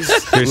ladies?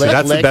 Seriously,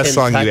 that's the best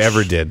song you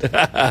ever did.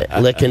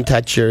 Lick and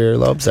touch your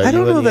earlobes? I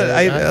don't know that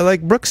I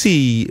like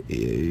Brooksy.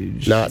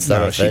 No, it's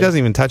not a she thing. doesn't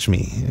even touch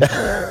me.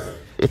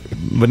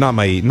 But not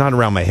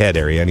around my head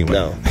area anyway.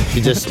 No,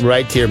 she just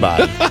right to your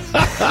body.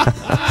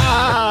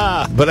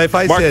 But if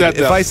I Mark that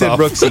down, said Sal.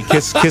 Brooksy,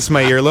 kiss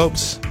my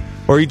earlobes,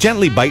 or you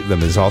gently bite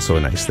them is also a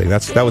nice thing.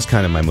 That was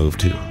kind of my move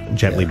too.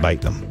 Gently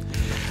bite them.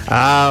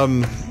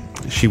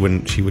 She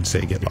would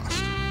say get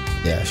lost.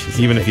 Yeah, she's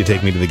Even if you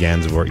take me to the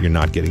Gansevoort, you're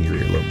not getting your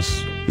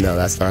earlobes. No,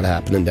 that's not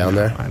happening down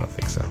there. I don't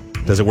think so.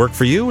 Does it work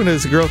for you? When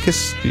does a girl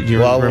kiss? Do you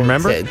Well,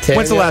 remember? Tanya-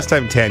 When's the last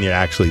time Tanya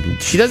actually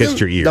She doesn't. kissed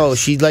your ears? No,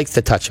 she likes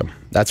to touch them.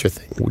 That's her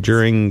thing.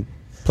 During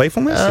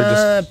playfulness or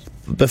just?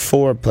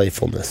 Before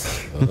playfulness,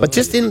 but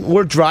just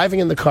we're driving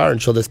in the car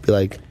and she'll just be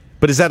like,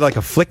 But is that like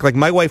a flick? Like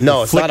my wife "No,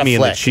 would it's flick not a me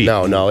in flick. the cheek.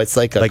 No, it's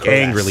like a like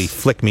caress. angrily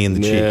flick me in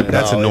the Yeah. cheek.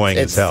 That's No, annoying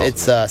it's, as hell.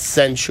 It's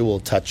sensual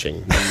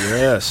touching.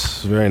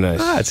 Yes. Very nice.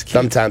 It's cute.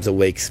 Sometimes it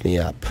wakes me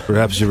up.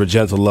 Perhaps you're a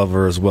gentle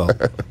lover as well.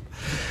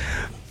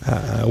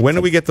 When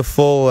do we get the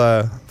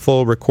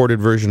full recorded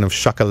version of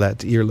Chocolate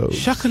earlobes?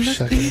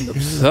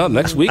 So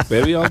next week,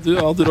 baby. I'll do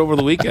it over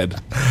the weekend.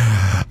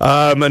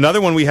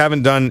 Another one we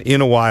haven't done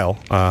in a while.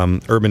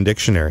 Urban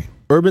Dictionary.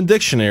 Urban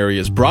Dictionary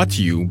is brought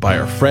to you by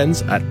our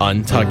friends at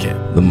Untuck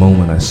It. The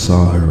moment I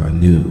saw her, I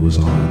knew it was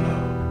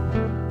on.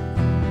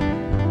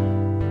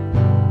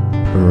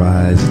 Her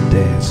eyes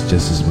danced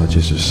just as much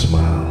as her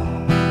smile.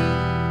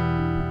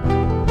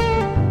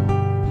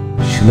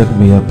 She looked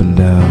me up and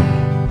down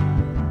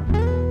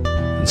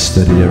and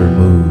studied every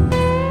move.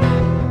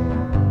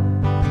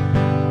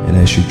 And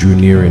as she drew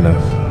near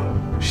enough,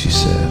 she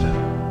said,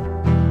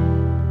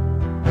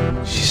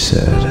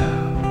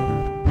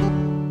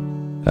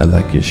 I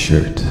like your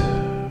shirt.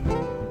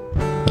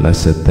 And I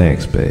said,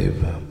 thanks, babe.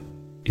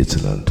 It's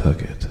an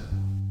Untuck It.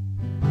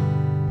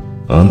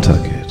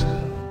 Untuck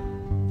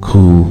It.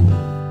 Cool,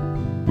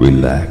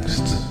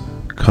 relaxed,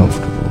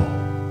 comfortable.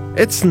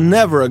 It's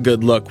never a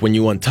good look when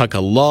you untuck a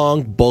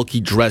long, bulky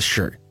dress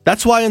shirt.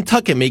 That's why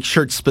Untuck It makes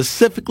shirts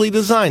specifically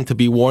designed to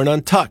be worn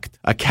untucked.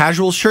 A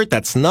casual shirt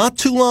that's not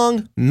too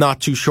long, not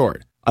too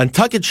short.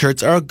 Untuck It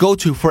shirts are a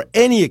go-to for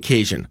any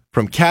occasion,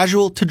 from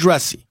casual to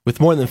dressy. With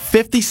more than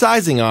 50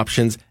 sizing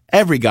options,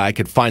 every guy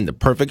could find the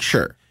perfect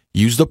shirt.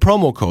 Use the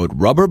promo code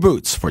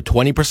RUBBERBOOTS for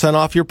 20%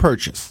 off your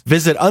purchase.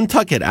 Visit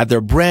Untuck It at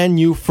their brand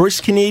new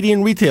First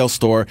Canadian retail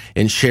store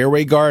in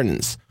Sherway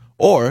Gardens.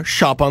 Or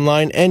shop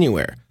online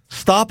anywhere.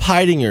 Stop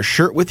hiding your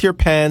shirt with your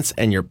pants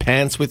and your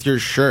pants with your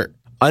shirt.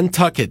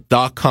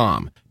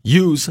 Untuckit.com.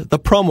 Use the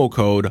promo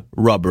code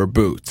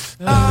RUBBERBOOTS.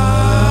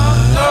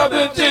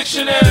 Urban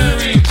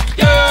Dictionary,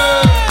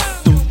 yeah.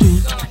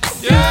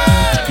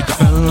 Yeah.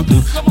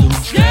 Come on,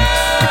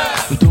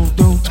 yeah.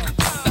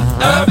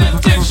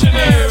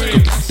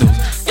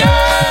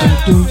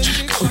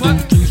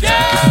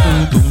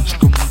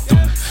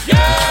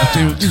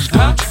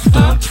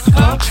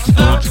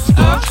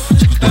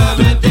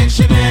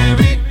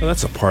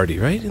 that's a party,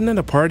 right? Isn't that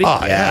a party? Oh,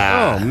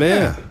 yeah. Oh,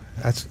 man.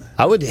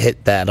 I would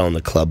hit that on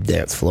the club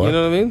dance floor. You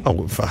know what I mean? Oh,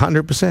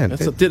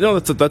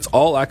 100%. That's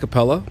all a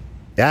cappella.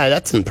 Yeah,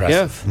 that's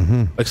impressive.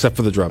 Yeah. Except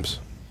for the drums.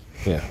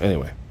 Yeah,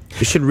 anyway.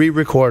 We should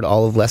re-record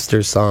all of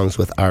Lester's songs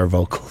with our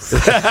vocals.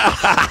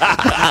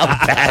 How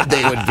bad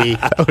they would be.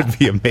 That would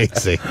be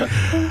amazing.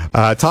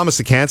 Thomas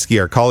Sikansky,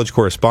 our college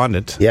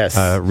correspondent,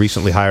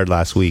 recently hired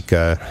last week.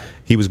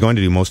 He was going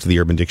to do most of the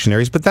urban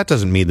dictionaries, but that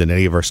doesn't mean that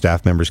any of our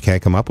staff members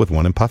can't come up with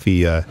one. And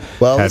Puffy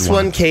this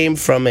one came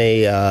from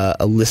a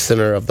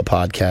listener of the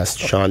podcast,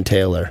 Sean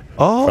Taylor,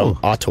 from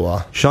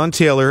Ottawa. Sean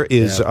Taylor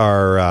is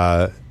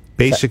our...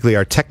 basically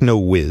our techno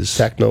whiz.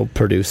 Techno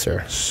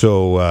producer.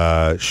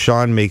 So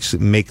Sean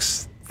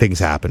makes things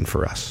happen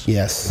for us.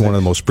 Yes. One of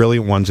the most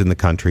brilliant ones in the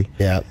country.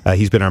 Yeah.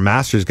 He's been our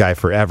Masters guy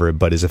forever,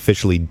 but is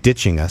officially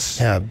ditching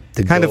us. Yeah.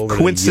 Kind of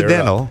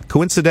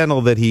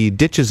coincidental that he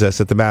ditches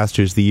us at the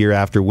Masters the year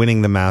after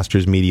winning the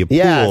Masters media pool.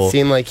 Yeah, it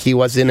seemed like he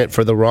was in it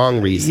for the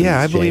wrong reasons. Yeah,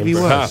 I believe he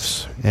was.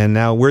 Perhaps. And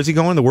now, where's he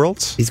going? The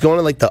Worlds? He's going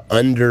to like the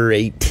under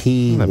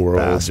 18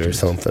 Worlds or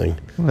something.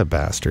 What a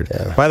bastard.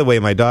 Yeah. By the way,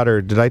 my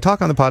daughter, did I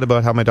talk on the pod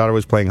about how my daughter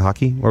was playing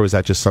hockey? Or was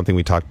that just something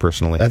we talked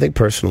personally? I think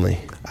personally.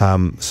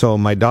 So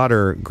my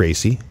daughter,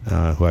 Gracie,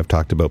 who I've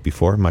talked about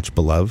before, much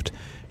beloved,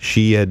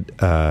 she had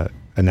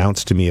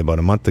announced to me about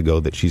a month ago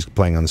that she's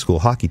playing on the school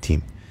hockey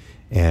team.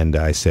 And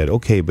I said,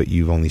 okay, but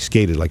you've only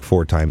skated like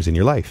 4 times in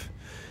your life.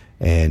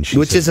 And she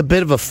Which is a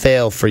bit of a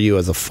fail for you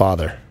as a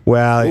father.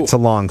 Well, it's a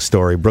long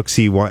story.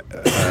 Brooksy,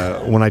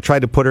 when I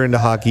tried to put her into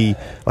hockey,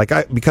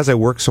 because I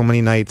worked so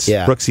many nights,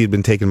 Brooksy had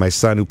been taking my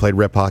son who played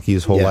rep hockey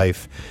his whole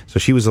life. So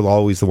she was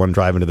always the one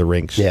driving to the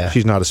rinks. Yeah.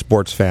 She's not a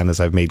sports fan, as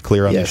I've made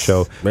clear on the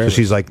show. So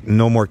she's like,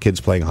 no more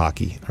kids playing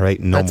hockey, all right?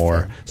 No That's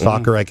more. Fair.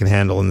 Soccer I can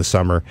handle in the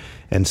summer.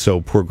 And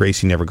so poor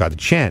Gracie never got a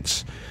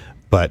chance.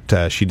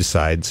 But she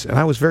decides, and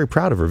I was very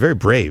proud of her, very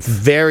brave.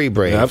 Very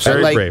brave. Yeah,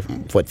 very brave.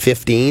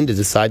 15 to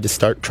decide to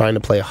start trying to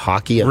play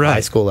hockey at high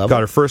school level?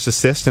 Got her first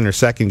assist in her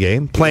second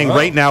game. Playing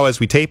right now as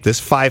we tape this,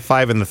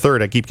 5-5 in the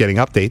third. I keep getting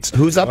updates.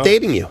 Who's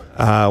updating you?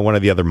 One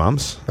of the other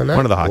mums. One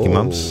of the hockey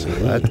mums.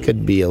 That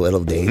could be a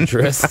little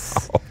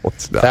dangerous. No,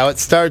 it's not. That's how it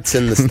starts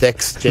in the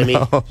sticks, Jimmy.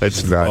 No,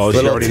 it's not.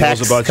 Little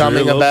texts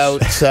coming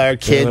about our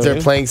kids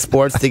are playing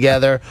sports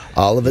together.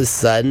 All of a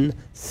sudden...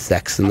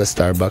 sex in the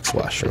Starbucks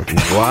washroom.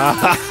 Wow.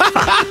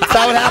 That's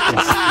how it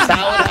happens. That's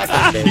how it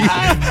happens, baby.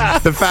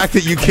 The fact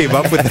that you came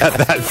up with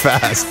that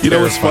fast. You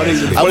know what's funny?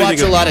 I watch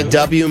a lot of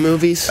W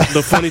movies.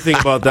 The funny thing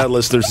about that,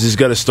 listeners, is he's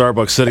got a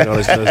Starbucks sitting on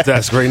his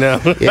desk right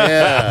now.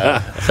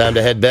 Yeah. Time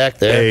to head back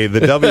there. Hey, the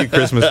W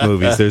Christmas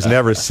movies, there's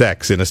never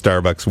sex in a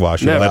Starbucks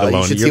washroom, let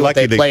alone. You should see what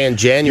they play in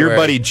January. Your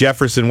buddy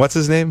Jefferson, what's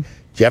his name?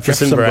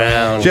 Jefferson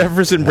Brown.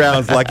 Jefferson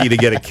Brown's lucky to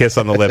get a kiss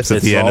on the lips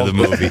at the end of the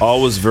movie.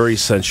 Always very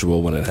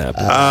sensual when it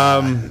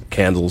happens.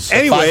 Candles.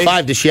 Anyway,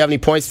 5-5. Does she have any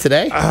points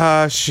today?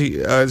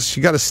 She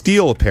got a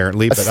steal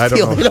apparently, but I don't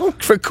know. We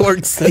don't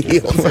record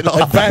steals.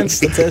 Advanced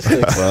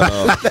statistics.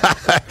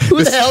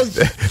 Who the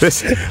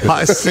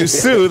hell?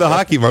 Sue, the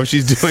hockey mom,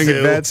 she's doing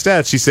advanced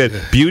stats. She said,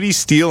 "Beauty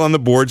steal on the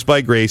boards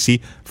by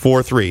Gracie,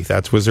 4-3."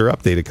 That was her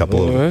update a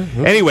couple of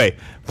them. Anyway,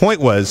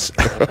 point was,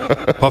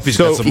 Puffy's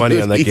got some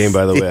money on that game,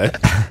 by the way.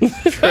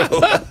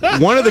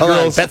 One of the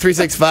girls,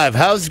 Bet365.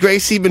 How's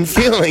Gracie been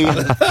feeling?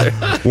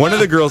 one of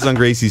the girls on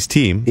Gracie's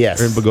team,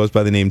 goes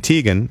by the name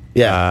Tegan.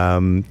 Yeah,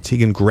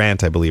 Tegan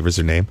Grant, I believe, is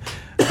her name.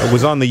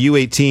 Was on the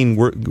U18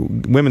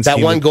 women's team.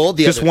 That one gold,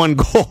 just one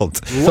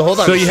gold. So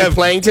hold on. So you have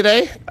playing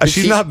today?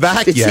 She's not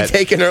back yet. Did she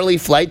take an early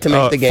flight to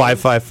make the game?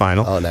 5-5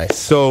 final. Oh, nice.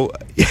 So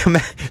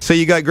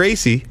you got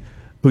Gracie,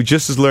 who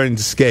just is learning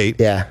to skate.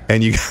 Yeah.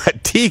 And you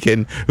got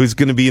Tegan, who's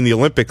going to be in the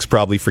Olympics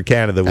probably for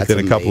Canada within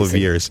a couple of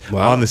years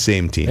on the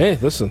same team. Hey,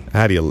 listen.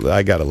 I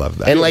got to love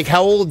that. And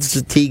how old's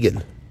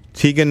Tegan?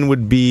 Tegan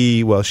would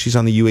be, she's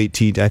on the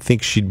U18. I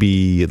think she'd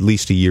be at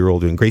least a year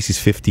older. And Gracie's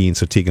 15,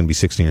 so Tegan would be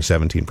 16 or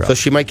 17 probably. So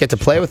she might get to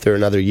play with her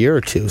another year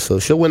or two. So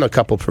she'll win a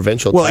couple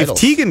provincial titles. Well, if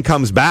Tegan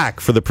comes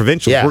back for the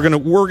provincials,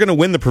 we're gonna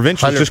win the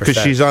provincials 100%. Just because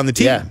she's on the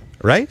team,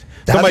 right?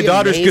 That'd so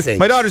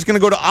my daughter's going to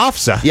go to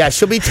OFSA. Yeah,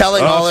 she'll be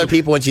telling all her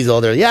people when she's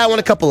older, I won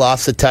a couple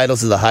OFSA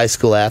titles as a high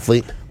school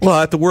athlete. Well,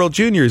 at the World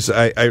Juniors,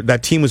 that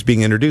team was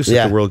being introduced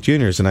at the World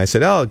Juniors, and I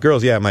said, "Oh,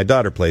 girls, my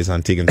daughter plays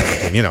on Tegan's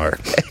team. You know her,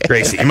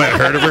 Gracie. You might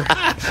have heard of her."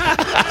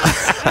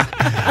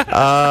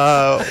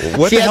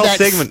 What she the hell that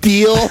segment?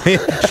 Steal?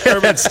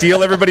 That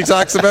steal everybody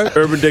talks about?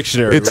 Urban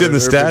Dictionary. It's in the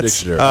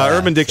stats.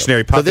 Urban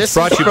Dictionary. It's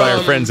brought to you by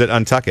our friends at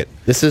Untuck It.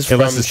 This is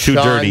Unless from it's too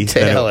Sean dirty.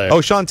 Taylor.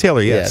 Oh, Sean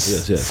Taylor,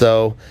 yes.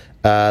 So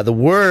the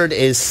word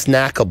is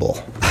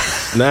snackable.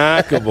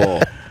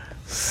 Snackable.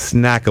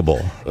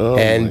 Snackable. Oh,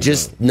 and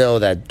just know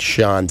that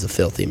Sean's a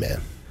filthy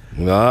man.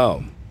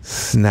 Wow.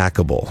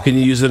 Snackable. Can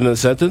you use it in a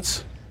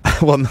sentence?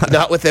 Well,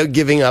 not without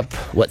giving up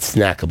what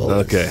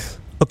snackable is.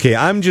 Okay,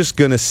 I'm just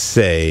going to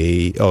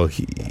say,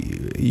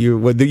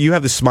 You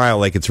have the smile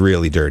like it's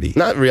really dirty.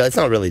 Not really. It's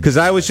not really. Because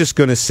I was just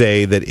going to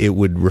say that it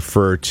would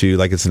refer to,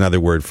 like, it's another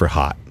word for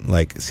hot.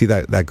 Like, see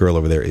that girl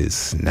over there is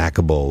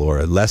snackable,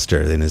 or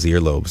Lester in his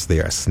earlobes, they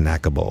are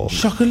snackable.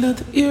 Chocolate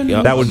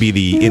earlobes. That would be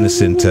the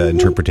innocent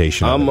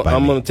interpretation. I'm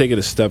I'm going to take it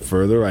a step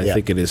further. I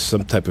think it is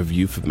some type of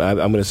euphemism. I'm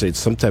going to say it's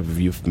some type of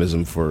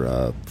euphemism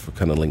for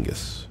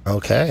cunnilingus.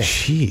 Okay.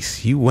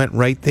 Jeez, you went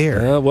right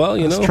there. Well,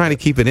 you I was know, trying to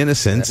keep it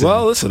innocent.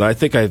 Well, listen, I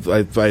think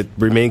I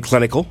remain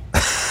clinical.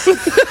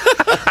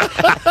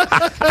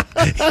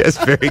 Yes,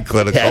 very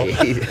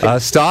clinical.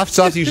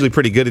 Stoff's usually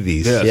pretty good at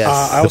these.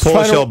 Yes. The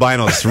Polish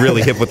albino's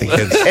really hip with the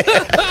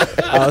kids.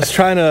 I was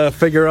trying to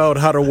figure out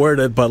how to word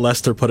it, but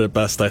Lester put it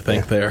best, I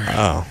think, there.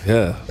 Oh.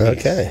 Yeah.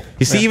 Okay.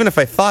 You see, even if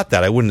I thought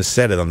that, I wouldn't have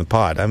said it on the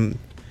pod. I'm a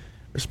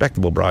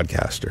respectable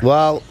broadcaster.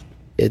 Well,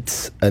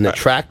 it's an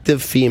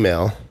attractive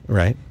female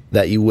Right.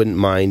 that you wouldn't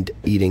mind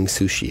eating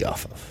sushi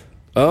off of.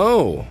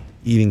 Oh.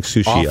 Eating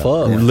sushi Off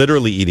of.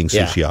 Literally eating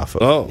sushi off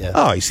of. Oh. Yeah.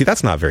 Oh, you see,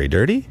 that's not very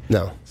dirty.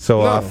 No.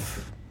 So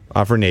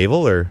off her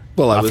navel or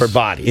Well, Off her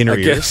body. in her I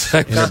ears?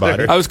 guess In her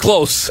body. I was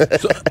close. And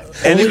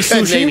Only it's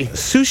said sushi? maybe.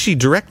 Sushi,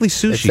 directly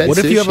sushi. said What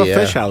if you have a sushi, yeah.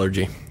 fish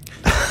allergy?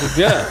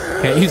 Yeah.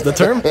 Can't use the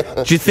term?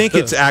 Do you think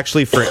it's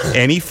actually for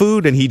any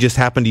food and he just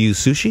happened to use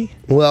sushi?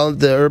 Well,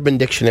 the Urban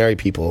Dictionary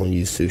people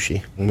use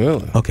sushi.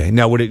 Really? Okay.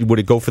 Now, would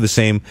it go for the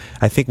same?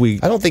 I think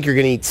I don't think you're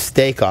going to eat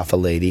steak off a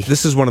lady.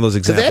 this is one of those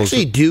Because they examples.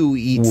 actually do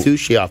eat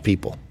sushi off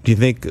people. Do you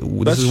think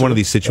this is one of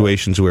these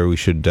situations where we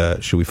should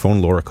we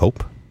phone Laura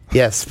Cope?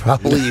 Yes,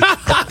 probably.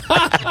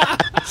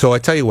 So I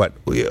tell you what,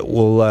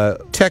 we'll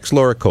text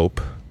Laura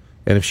Cope,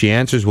 and if she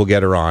answers, we'll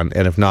get her on,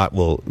 and if not,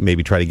 we'll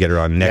maybe try to get her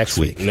on next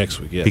week. Next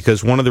week, yes.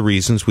 Because one of the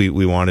reasons we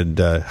wanted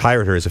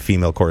hired her as a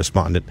female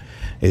correspondent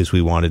is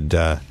we wanted,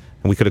 and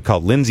we could have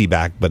called Lindsay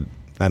back, but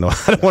I know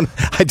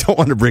I don't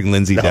want to bring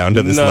Lindsay down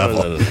to this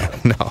level.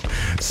 No.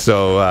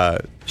 So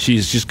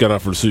She's just gone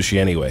off for sushi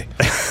anyway.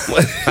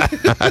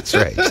 that's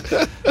right.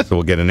 So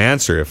we'll get an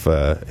answer if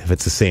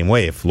it's the same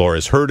way. If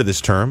Laura's heard of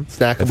this term,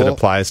 Snackable. if it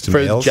applies to for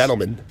males.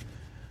 gentlemen.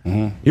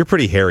 You're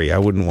pretty hairy. I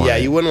wouldn't want. Yeah,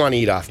 you wouldn't want to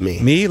eat off me.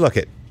 Me, look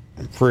it,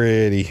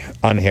 pretty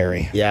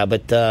unhairy. Yeah,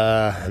 but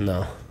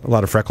no. A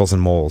lot of freckles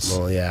and moles.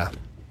 Well, yeah.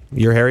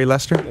 You're hairy,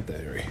 Lester? Not that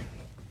hairy.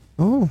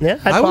 Oh, Yeah,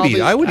 I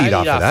would eat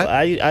off of that.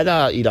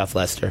 I'd eat off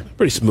Lester.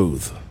 Pretty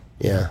smooth.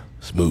 Yeah.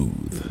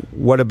 Smooth.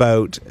 What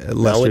about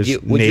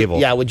Lester's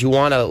navel? Would you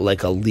want a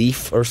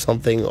leaf or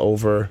something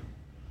over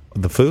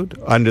The food?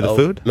 Under the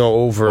food? No,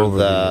 over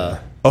the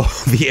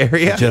Oh, the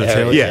area?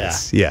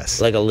 genitalia?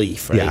 Yes. like a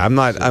leaf, right?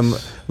 Yeah,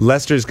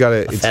 Lester's got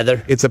a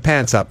feather? It's a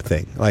pants up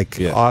thing. Like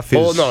Yeah. off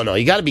his. Oh no,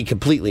 you got to be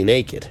completely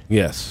naked.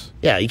 Yes.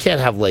 Yeah, you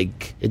can't have it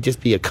just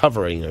be a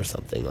covering or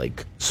something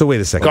like So wait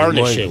a second.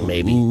 garnishing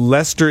maybe.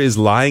 Lester is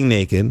lying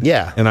naked.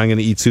 Yeah. And I'm going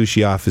to eat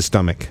sushi off his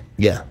stomach.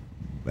 Yeah,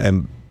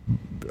 And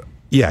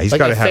yeah, he's like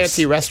got to a have.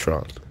 fancy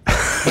restaurant.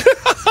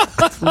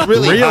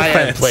 Really Real high end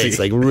fancy. place,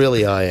 like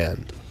really high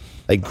end,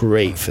 like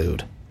great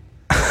food,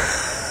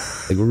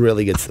 like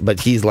really good. But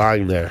he's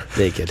lying there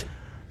naked.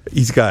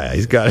 He's got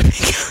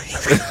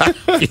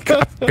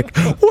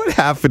What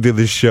happened to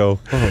this show?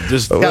 Yeah,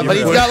 but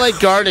he's got like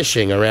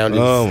garnishing around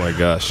his Oh my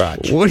gosh.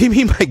 crotch, What do you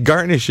mean by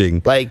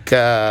garnishing? like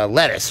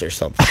lettuce or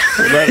something.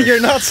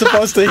 You're not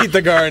supposed to eat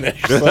the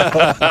garnish. So.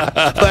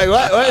 Like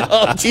what?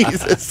 Oh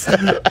Jesus!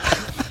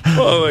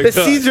 Oh my The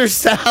god. Caesar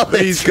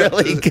salad is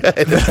really good.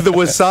 The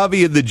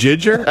wasabi and the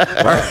ginger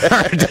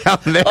are down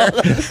there.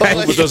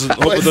 Hope it doesn't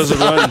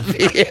run.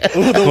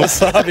 The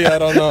wasabi, I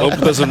don't know. Hope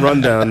it doesn't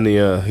run down the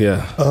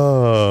yeah.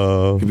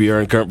 Oh, Could be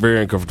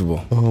very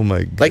uncomfortable. oh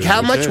my God. Like,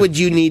 how much would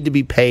you need to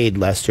be paid,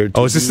 Lester? To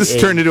Oh, is this be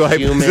turned into a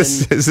human,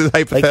 is this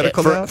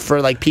hypothetical now?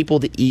 for like people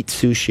to eat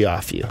sushi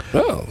off you?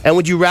 Oh. And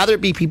would you rather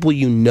it be people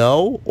you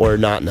know or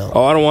not know?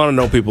 Oh, I don't want to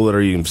know people that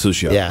are eating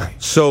sushi. off Yeah. me.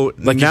 So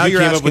Like, now if you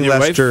you're came up asking with your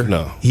wife? Lester.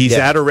 No. He's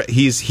Yeah. at a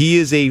he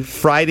is a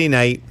Friday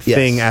night Yes.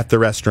 thing at the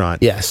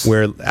restaurant. Yes.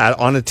 where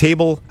on a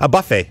table, a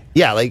buffet.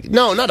 Yeah, like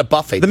no, not a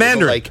buffet. The table,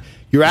 Mandarin. Like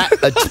you're at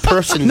a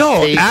person's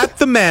No, table. at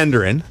the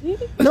Mandarin.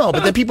 No,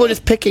 but then people are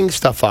just picking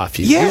stuff off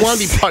you. Yes. You want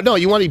to be part. No,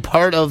 you want to be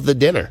part of the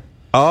dinner.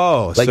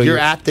 Oh, Like so you're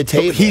at the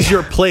table. He's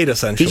your plate,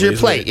 essentially. He's your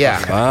is what plate. it-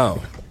 Yeah.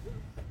 Wow.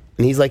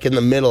 And he's like in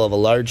the middle of a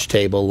large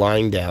table,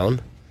 lying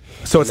down.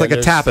 So it's like a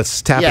And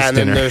tapas there's- Yeah, and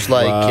dinner. then there's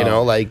like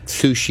like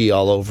sushi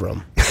all over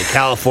them, like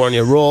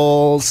California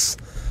rolls,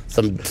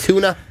 some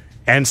tuna.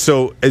 And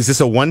so is this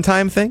a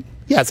one-time thing?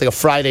 Yeah, it's like a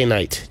Friday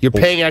night. You're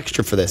paying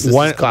extra for this. This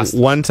is cost.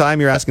 One time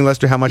you're asking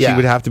Lester how much he Yeah.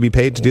 would have to be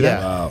paid to do that?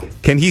 Yeah. Wow.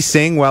 Can he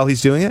sing while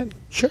he's doing it?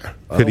 Sure.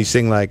 Could he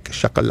sing like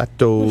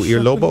Chocolato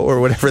Earlobo or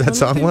whatever that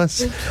song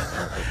was?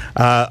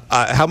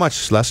 How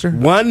much, Lester?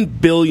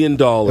 $1 billion.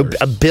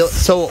 A bill.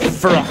 So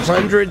for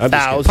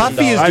 $100,000,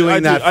 Puffy is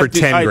doing that for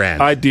 10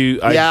 grand. I do.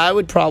 yeah, I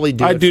would probably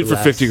do. I do it for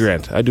less. 50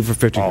 grand. I do for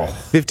 50 grand.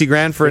 50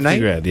 grand for a 50 night?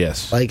 grand,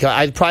 yes. Like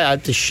I'd probably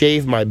have to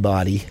shave my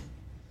body.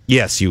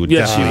 Yes, you would.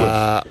 Yes, you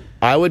definitely. would.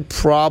 I would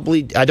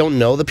probably. I don't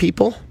know the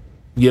people.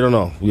 You don't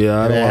know.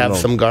 Yeah, I And I don't have know.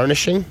 some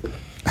garnishing.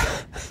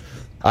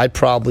 I'd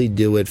probably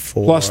do it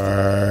for Plus-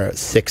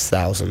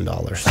 $6,000.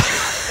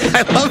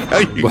 I love how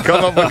you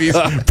come up with these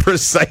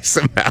precise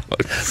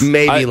amounts.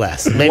 Maybe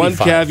less. Maybe One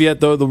 5. caveat,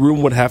 though, the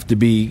room would have to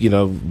be,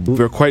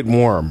 they're quite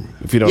warm,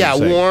 if you know what I'm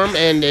saying. warm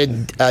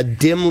and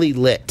dimly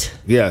lit.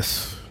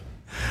 Yes.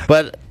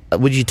 But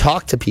would you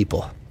talk to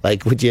people?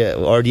 Like, would you,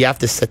 or do you have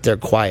to sit there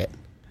quiet?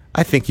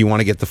 I think you want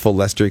to get the full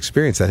Lester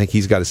experience. I think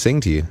he's got to sing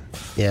to you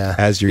Yeah.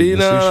 as you're eating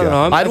the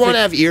sushi. I'd want to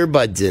have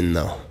earbuds in,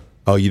 though.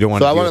 Oh, you don't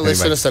want So to I deal want to with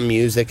listen to anybody. some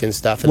music and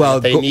stuff. And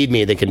if they need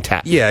me, they can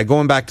tap. Yeah,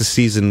 going back to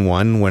season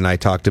 1 when I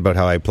talked about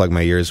how I plug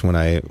my ears when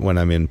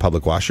I'm in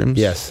public washrooms.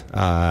 Yes.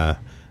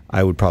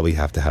 I would probably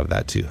have to have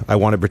that too. I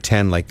want to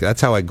pretend like that's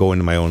how I go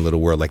into my own little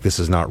world. Like this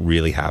is not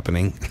really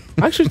happening.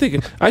 I actually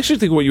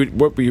think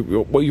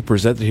what you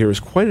presented here is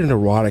quite an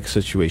erotic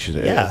situation.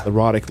 Yeah.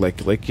 Erotic,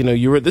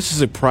 this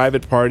is a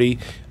private party,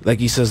 like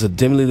he says, a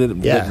dimly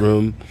lit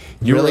room.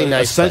 You're Really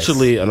nice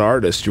essentially an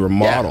artist. You're a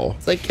model. Yeah.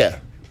 It's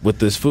like with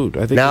this food.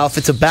 I think now, if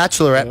it's a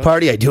bachelorette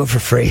party, I do it for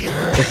free.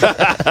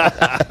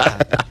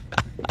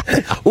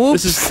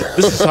 Oops. This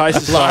is high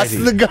society.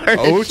 Lost the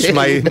garnish. Ouch,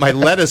 my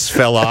lettuce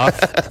fell off.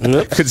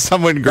 Could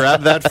someone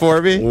grab that for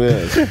me?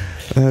 Yes.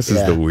 This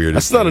is the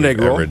weirdest That's not thing an egg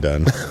we've roll. ever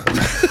done.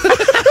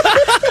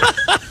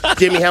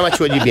 Jimmy, how much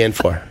would you be in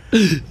for?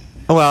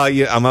 Well,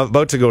 I'm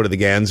about to go to the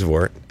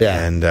Gansevoort.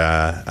 Yeah.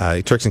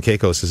 And Turks and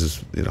Caicos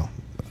is,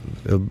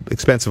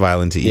 expensive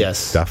island to eat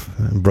stuff.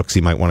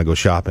 Brooksy might want to go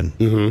shopping.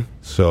 Mm-hmm.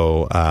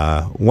 So,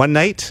 one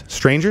night,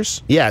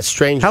 strangers? Yeah,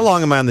 strangers. How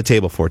long am I on the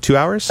table for? 2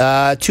 hours?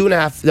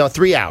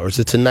 3 hours.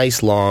 It's a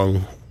nice,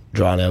 long,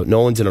 drawn out.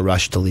 No one's in a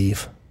rush to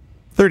leave.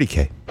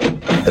 $30K.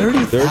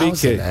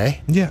 $30,000, eh?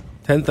 Yeah.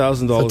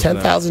 $10,000. So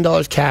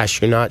 $10,000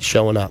 cash. You're not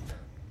showing up.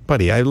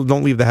 Buddy, I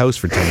don't leave the house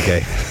for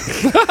 $10K.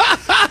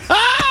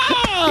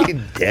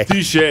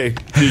 Touche.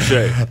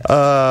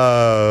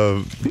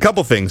 A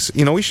couple things.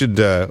 We should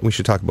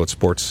talk about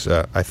sports.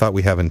 I thought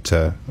we haven't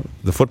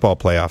the football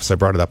playoffs. I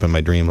brought it up in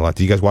my dream a lot.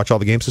 Did you guys watch all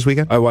the games this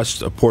weekend? I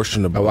watched a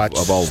portion of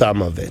all.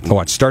 Some of it. I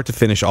watched start to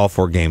finish all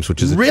 4 games,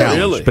 which is a Really?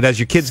 challenge. But as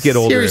your kids get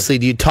older, Seriously,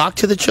 do you talk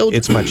to the children?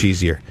 it's much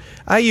easier.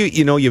 You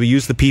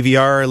use the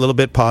PVR a little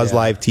bit, pause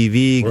live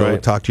TV, go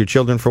talk to your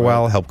children for a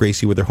while, help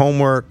Gracie with her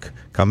homework,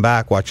 come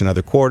back, watch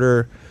another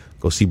quarter,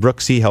 go see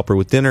Brooksy, help her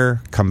with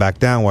dinner, come back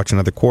down, watch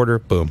another quarter,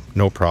 boom,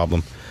 no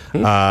problem.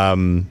 Who are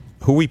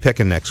we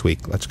picking next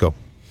week? Let's go.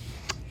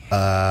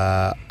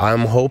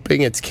 I'm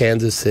hoping it's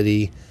Kansas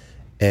City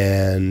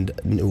and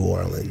New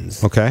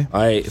Orleans. Okay.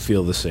 I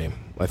feel the same.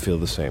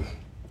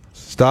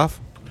 Stuff?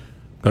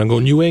 Gonna go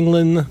New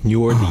England,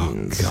 New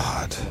Orleans.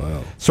 God.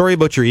 Wow. Sorry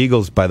about your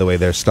Eagles, by the way,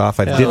 there, Stoff.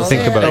 I did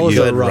think about That was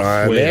you. a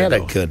run. They had a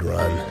good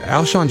run.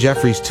 Alshon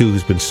Jeffries, too,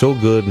 who's been so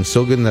good and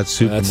so good in that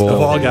Super Bowl.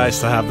 Of all guys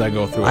to have that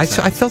go through. I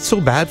felt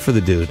so bad for the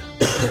dude.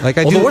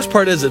 The worst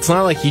part is, it's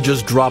not like he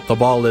just dropped the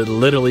ball. It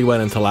literally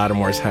went into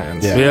Lattimore's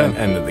hands and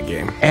ended the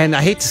game. And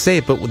I hate to say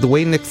it, but with the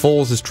way Nick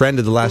Foles has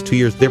trended the last 2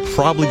 years, they're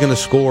probably going to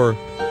score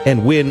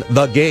and win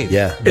the game.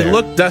 Yeah. It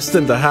looked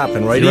destined to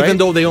happen, right? Even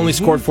though they only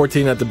scored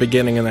 14 at the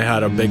beginning and they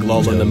had a big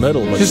lull in the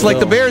middle. But Just like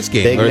the Bears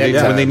game.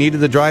 When they needed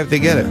the drive, they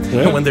get it.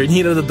 Yeah. When they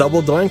needed a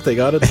double doink, they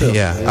got it too.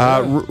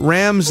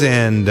 Rams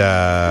and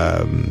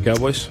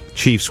Cowboys?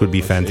 Chiefs would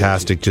be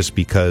fantastic just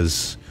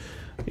because,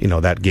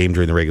 that game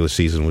during the regular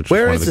season, which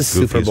Where was one is of the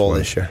the Super goofiest Bowl ones.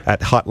 this year?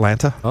 At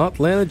Atlanta.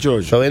 Atlanta,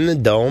 Georgia. So in the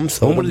Dome,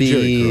 so Home of the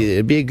Jerry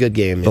it'd be a good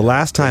game. The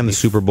last time the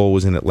Super Bowl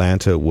was in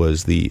Atlanta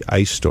was the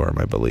ice storm,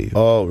 I believe.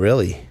 Oh,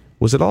 really?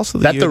 Was it also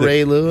the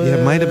Ray Lewis? Yeah,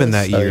 it might have been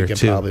that year, it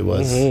too. Probably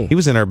was. He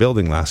was in our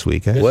building last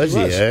week, eh? Was he,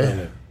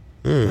 eh?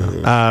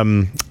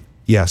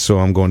 Yeah, so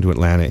I'm going to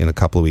Atlanta in a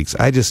couple of weeks.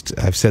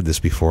 I've said this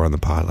before on the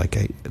pod,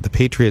 the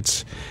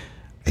Patriots,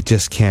 I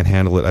just can't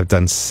handle it. I've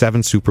done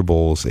 7 Super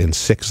Bowls, and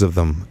 6 of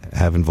them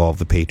have involved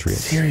the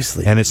Patriots.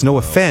 Seriously? And it's no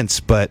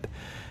offense, but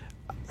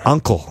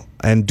Uncle,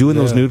 and doing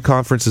those nude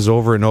conferences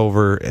over and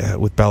over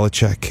with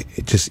Belichick,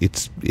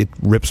 it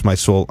rips my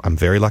soul. I'm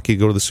very lucky to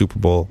go to the Super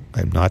Bowl.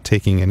 I'm not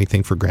taking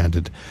anything for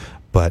granted,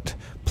 but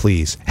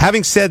please.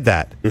 Having said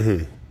that,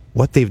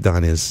 what they've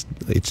done is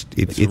it's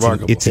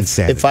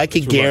insanity. If I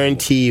could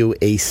guarantee you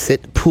a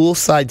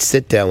poolside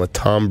sit down with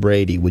Tom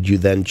Brady, would you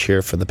then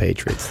cheer for the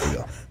Patriots to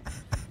go?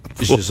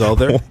 Is Giselle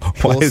there?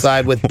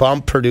 Poolside with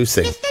bump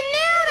producing.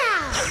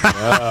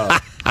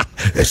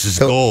 This is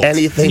gold.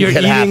 Anything You're can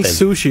eating happen.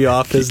 sushi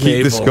off his Keep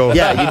navel. this going.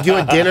 Yeah, you do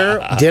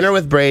a dinner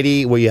with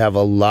Brady where you have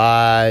a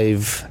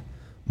live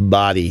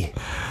body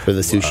for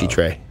the sushi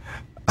tray.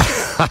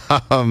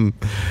 I'm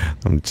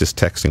just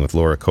texting with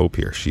Laura Cope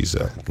here. She's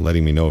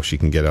letting me know if she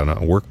can get on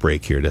a work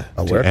break here to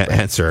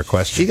answer a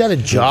question. She got a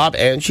job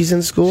and she's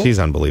in school? She's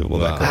unbelievable.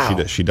 That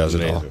girl. She does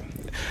it all.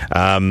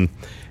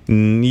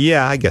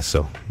 Yeah, I guess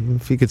so.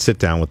 If you could sit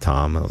down with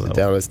Tom. Sit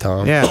down with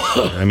Tom? Yeah.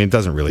 I mean, it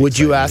doesn't really. Would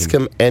you ask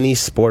him any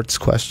sports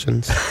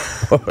questions?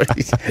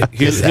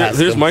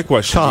 Here's my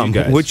question Tom, to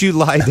you guys. would you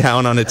lie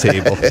down on a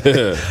table?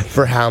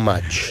 For how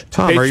much?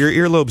 Tom, are your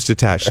earlobes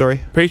detached?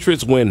 Sorry?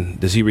 Patriots win.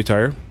 Does he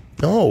retire?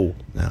 No.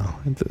 No.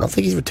 I don't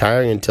think he's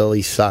retiring until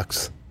he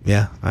sucks.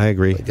 Yeah, I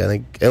agree. Like, I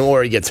think,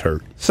 or he gets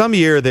hurt. Some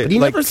year that But he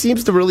never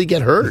seems to really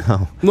get hurt.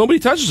 No. Nobody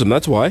touches him.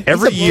 That's why.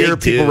 Every He's a year,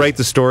 big people dude. write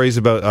the stories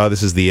about, oh,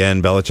 this is the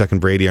end. Belichick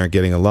and Brady aren't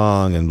getting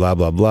along, and blah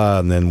blah blah.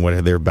 And then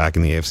they're back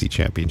in the AFC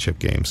Championship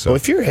game. So Well,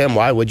 if you're him,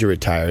 why would you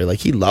retire? Like,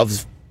 he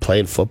loves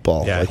playing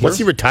football. Yeah, Like, once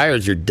he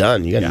retires, you're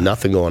done. You got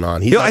nothing going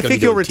on. He's not I gonna think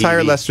be he'll doing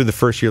retire TV. Lester the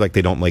first year, like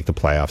they don't make the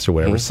playoffs or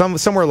whatever.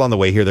 Somewhere along the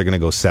way here, they're going to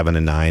go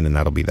 7-9, and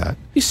that'll be that.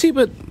 You see,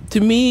 but to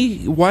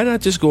me, why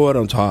not just go out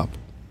on top?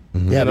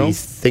 Yeah, but know? he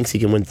thinks he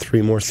can win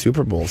 3 more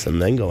Super Bowls and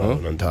then go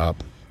out on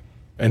top.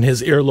 And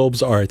his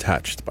earlobes are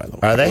attached, by the way.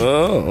 Are they?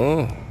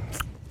 Oh,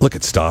 Look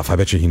at Stoff. I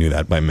bet you he knew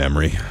that by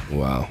memory.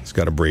 wow. He's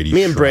got a Brady.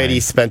 Me and shrine. Brady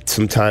spent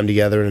some time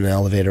together in an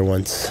elevator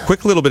once.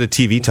 Quick little bit of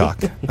TV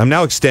talk. I'm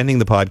now extending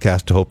the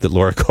podcast to hope that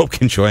Laura Cope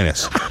can join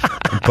us.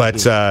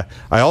 But I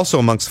also,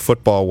 amongst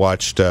football,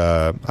 watched.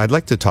 I'd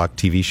like to talk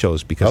TV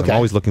shows because Okay. I'm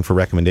always looking for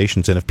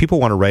recommendations. And if people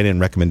want to write in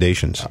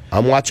recommendations,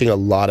 I'm watching a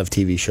lot of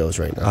TV shows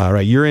right now. all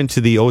right, you're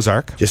into the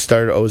Ozark. Just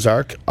started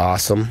Ozark.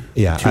 Awesome.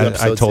 Yeah, 2 I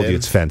episodes told in. you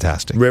it's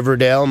fantastic.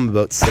 Riverdale. I'm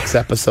about 6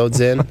 episodes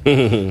in.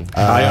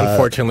 I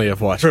unfortunately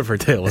have watched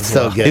Riverdale as It's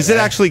so well. good. Is it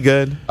actually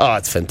good? Oh,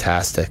 it's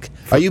fantastic.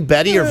 Are you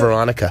Betty or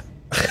Veronica?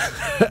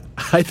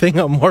 I think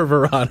I'm more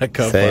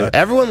Veronica. Same. But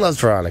Everyone loves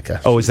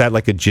Veronica. Oh, is that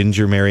like a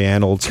Ginger Mary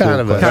Ann old school?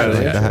 Kind of a-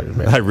 question? kind of,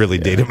 yeah. I really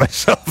dated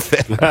myself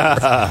then.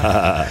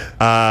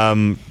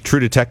 True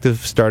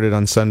Detective started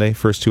on Sunday,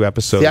 first 2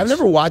 episodes. Yeah, I've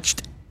never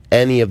watched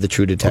any of the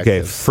True Okay,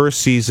 Detectives.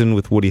 first season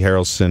with Woody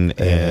Harrelson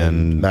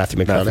and Matthew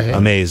McConaughey.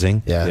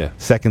 amazing. Yeah. Yeah.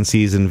 Second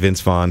season, Vince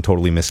Vaughn,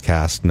 totally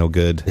miscast, no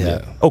good.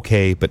 Yeah.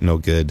 Okay, but no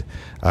good.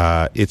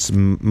 It's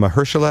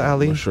Mahershala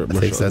Ali. I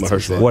think that's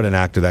his name. What an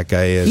actor that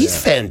guy is. He's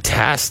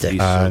fantastic.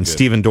 And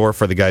Stephen Dorff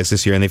are the guys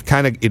this year, and they've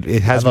kind of it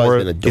has I've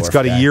always more. been a It's Dorff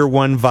got guy. a year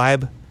 1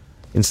 vibe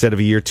instead of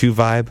a year 2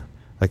 vibe,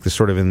 like the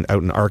sort of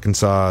out in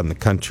Arkansas and the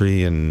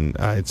country, and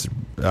it's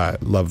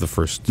love the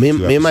first. Me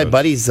 2 and my episodes.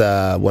 buddies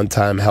one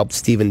time helped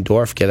Stephen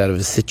Dorff get out of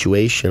a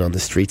situation on the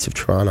streets of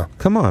Toronto.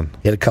 Come on,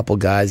 He had a couple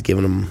guys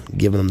giving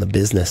him the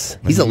business.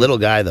 He's a little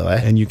guy though, eh?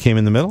 and you came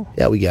in the middle.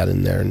 Yeah, we got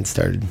in there and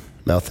started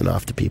mouthing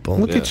off to people.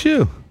 Look at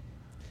you.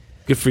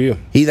 Good for you.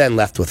 He then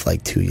left with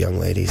like 2 young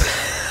ladies.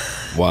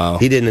 Wow.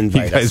 He didn't You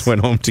invite guys us.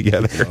 went home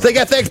together. It's like,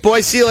 yeah, thanks,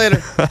 boys. See you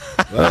later.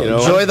 Well, you know,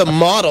 Enjoy the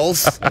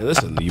models. hey,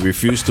 listen, you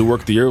refuse to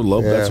work the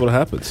earlobe, that's what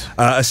happens.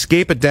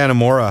 Escape at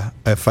Dannemora,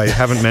 if I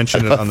haven't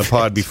mentioned it on the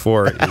pod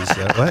before, is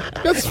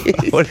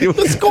what? What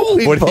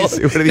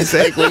did he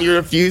say? Like when you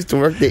refuse to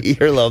work the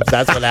earlobes,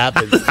 that's what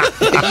happens.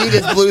 You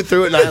just blew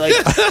through it, and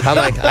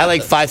I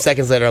like 5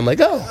 seconds later, I'm like,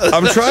 oh,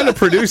 I'm trying to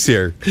produce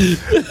here.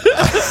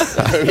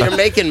 you're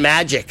making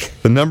magic.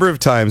 The number of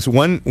times,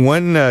 one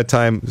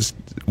time,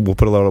 we'll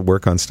put a lot of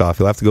work on stuff.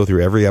 You'll have to go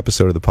through every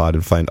episode of the pod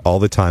and find all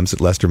the times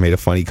that Lester made a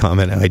funny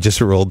comment, and I just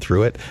rolled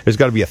through it. There's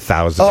got to be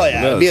 1,000. Oh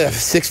yeah, it'd be a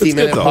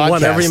 60-minute though. podcast.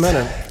 one every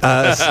minute.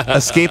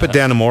 Escape at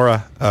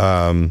Dannemora.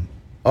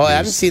 Oh, I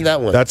haven't seen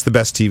that one. That's the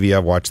best TV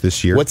I've watched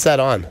this year. What's that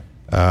on?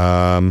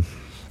 I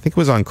think it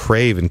was on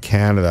Crave in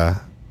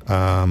Canada.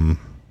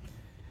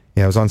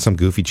 Yeah, it was on some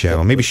goofy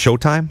channel. Maybe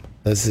Showtime?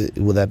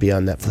 Will that be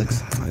on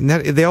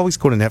Netflix? They always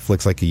go to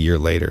Netflix like a year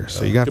later,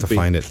 so you're going to have to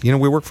find it. You know,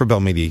 we work for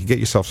Bell Media. You get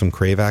yourself some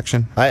Crave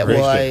action.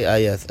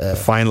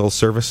 Fine Little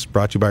service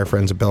brought to you by our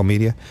friends at Bell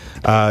Media.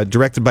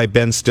 Directed by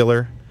Ben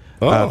Stiller.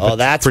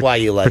 That's why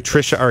you like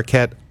Patricia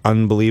Arquette,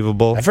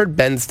 unbelievable. I've heard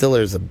Ben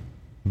Stiller's a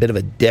bit of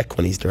a dick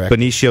when he's directing.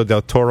 Benicio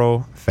del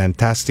Toro,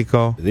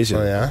 fantastico.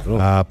 Oh,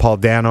 yeah? Paul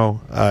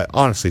Dano.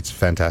 Honestly, it's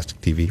fantastic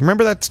TV.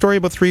 Remember that story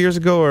about 3 years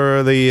ago? Or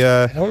I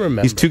don't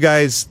remember. these 2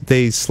 guys,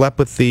 they slept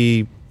with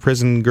the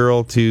prison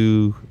girl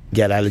to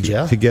Get out of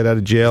jail? get out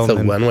of jail. That's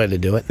and one way to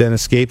do it. then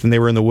escaped, and they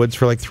were in the woods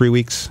for like 3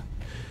 weeks.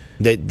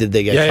 Did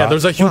they get Yeah, caught?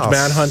 there's a huge Well,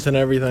 manhunt and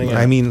everything. Yeah.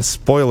 I mean,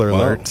 spoiler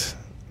alert.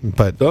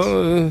 But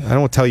I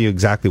won't tell you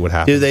exactly what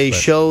happened. Do they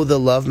show the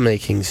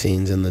lovemaking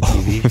scenes in the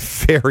TV?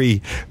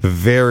 very,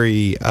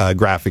 very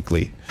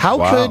graphically? How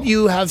could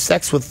you have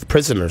sex with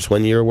prisoners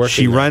when you're working?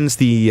 She there? runs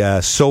the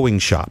sewing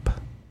shop.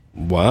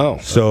 Wow.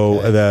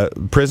 So the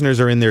prisoners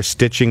are in there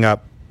stitching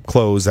up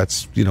clothes.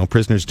 That's,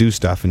 prisoners do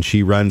stuff, and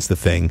she runs the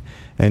thing,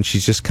 and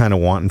she's just kind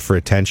of wanting for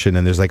attention.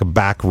 And there's like a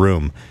back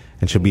room,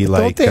 and she'll be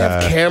like, Don't they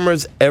have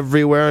cameras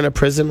everywhere in a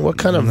prison? What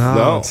kind of...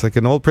 No, it's like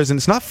an old prison.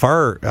 It's not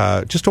far,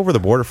 just over the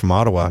border from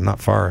Ottawa. Not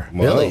far.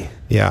 Really?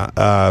 Yeah.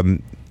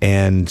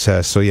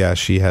 So yeah,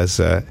 she has.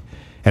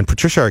 And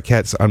Patricia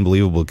Arquette's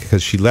unbelievable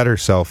because she let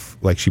herself,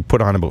 like, she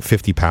put on about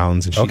 50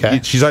 pounds.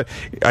 And she's like,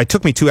 it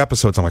took me 2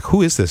 episodes. I'm like,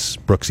 who is this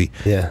Brooksy?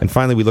 Yeah. And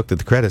finally we looked at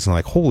the credits and I'm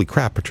like, holy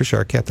crap, Patricia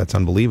Arquette, that's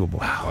unbelievable.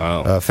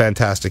 Wow.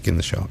 Fantastic in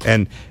the show.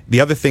 And the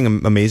other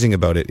thing amazing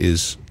about it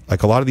is,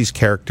 like, a lot of these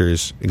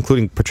characters,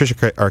 including Patricia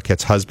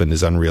Arquette's husband,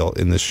 is unreal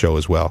in this show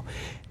as well.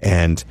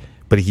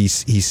 But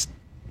he's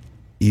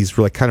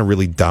like kind of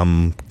really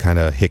dumb, kind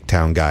of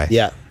hicktown guy.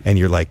 Yeah. And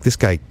you're like, this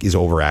guy is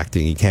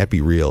overacting. He can't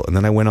be real. And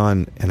then I went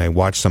on and I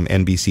watched some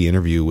NBC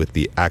interview with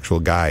the actual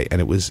guy, and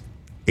it was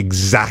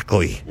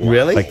exactly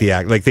Really? like the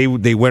act. Like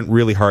they went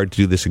really hard to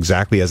do this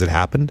exactly as it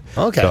happened.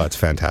 Okay. So it's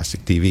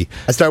fantastic TV.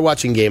 I started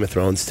watching Game of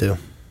Thrones, too.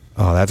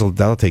 Oh,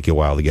 that'll take you a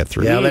while to get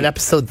through. Yeah, I'm at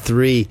episode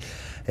 3,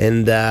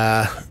 and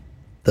the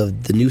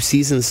new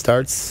season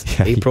starts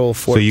April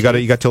 14th. So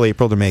you got till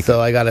April to make it. So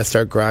I got to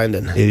start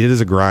grinding. It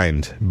is a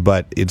grind,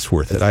 but it's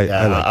worth it. I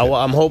like it.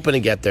 I'm hoping to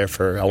get there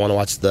I want to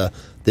watch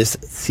this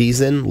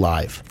season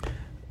live.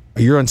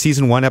 You're on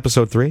season 1,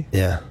 episode 3?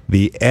 Yeah.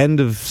 The end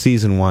of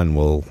season 1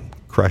 will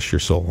crush your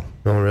soul.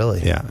 Oh,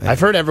 really? Yeah. I've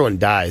heard everyone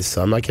dies,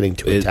 so I'm not getting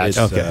too attached.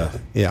 Okay.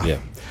 Yeah.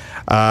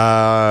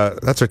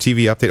 That's our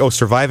TV update. Oh,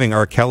 Surviving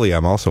R. Kelly,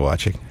 I'm also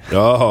watching.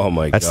 Oh,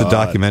 my God. That's the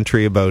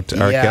documentary about R.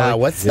 Kelly. Yeah,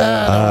 what's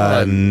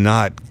that?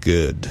 Not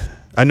good.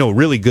 I know,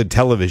 really good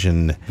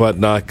television, but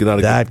not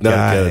that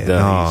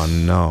guy.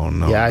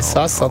 No. Yeah, I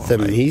saw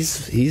something.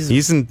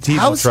 He's in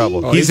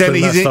trouble. Oh,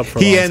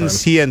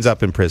 he ends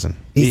up in prison.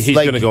 He's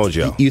like, going to go to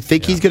jail. You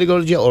think he's going to go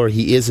to jail, or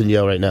he is in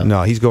jail right now?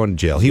 No, he's going to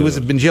jail. He was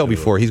in jail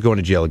before. He's going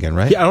to jail again,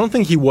 right? Yeah, I don't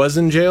think he was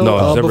in jail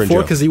never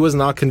before because he was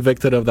not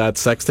convicted of that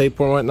sex tape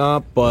or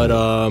whatnot. But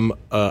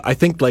I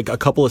think like a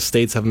couple of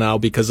states have now,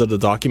 because of the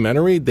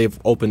documentary, they've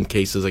opened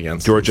cases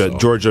against him,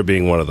 Georgia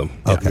being one of them.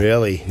 Okay.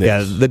 Really?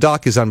 Yeah, the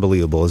doc is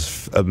unbelievable.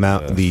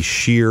 The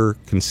sheer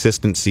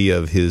consistency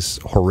of his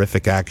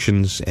horrific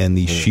actions and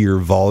the sheer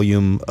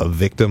volume of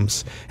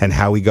victims and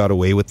how he got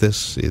away with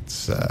this.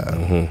 Is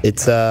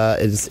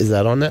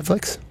that on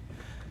Netflix?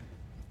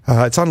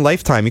 It's on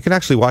Lifetime. You can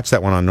actually watch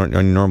that one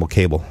on normal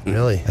cable.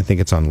 Really? I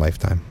think it's on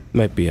Lifetime.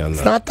 Might be on.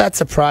 It's not that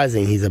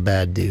surprising. He's a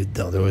bad dude,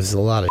 though. There was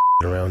a lot of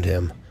around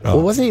him. Oh.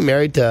 Well, wasn't he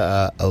married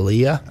to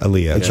Aaliyah?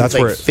 Aaliyah. And she was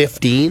like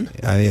 15.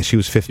 Yeah, she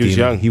was 15. He was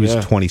young. He was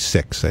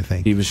 26, I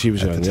think. She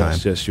was young.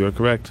 Yes, you are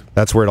correct.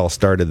 That's where it all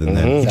started, and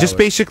then just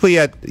basically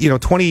at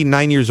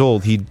 29 years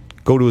old, he'd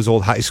go to his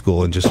old high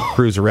school and just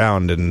cruise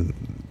around and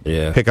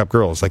pick up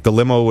girls. Like the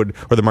limo or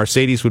the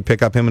Mercedes would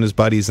pick up him and his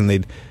buddies,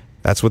 and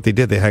that's what they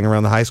did. They hang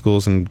around the high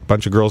schools, and a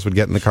bunch of girls would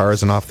get in the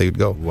cars, and off they would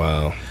go.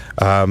 Wow.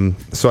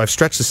 So I've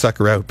stretched the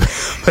sucker out, but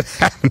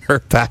haven't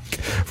heard back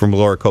from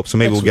Laura Cope. So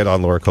maybe we'll get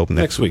on Laura Cope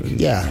next week.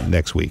 Yeah.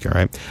 Next week, all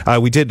right.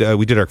 We did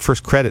our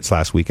first credits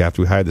last week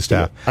after we hired the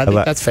staff. I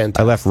think that's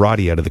fantastic. I left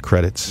Roddy out of the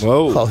credits.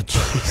 Whoa. Oh,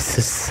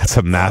 Jesus. That's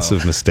a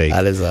massive mistake.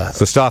 That is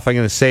So, Stoff, I'm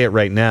going to say it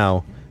right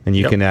now, and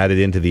you can add it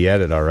into the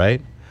edit, all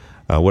right?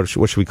 What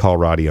should we call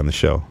Roddy on the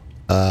show?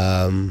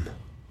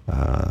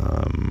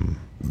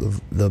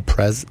 The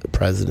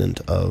president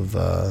of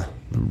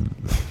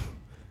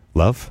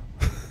Love?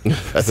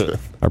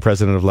 Our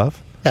president of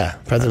love? Yeah,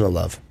 president of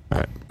love. All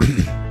right.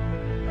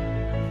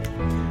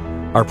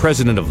 Our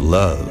president of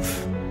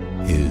love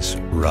is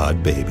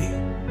Rod Baby.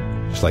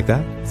 Just like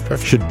that? It's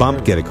perfect. Should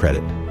Bump get a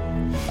credit?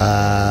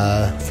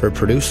 For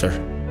producer.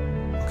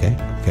 Okay.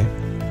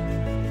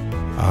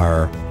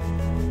 Our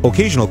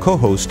occasional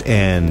co-host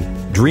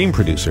and dream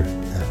producer,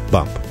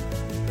 Bump.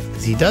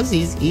 He does.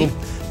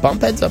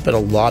 Bump heads up in a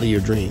lot of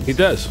your dreams. He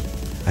does.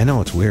 I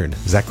know, it's weird.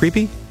 Is that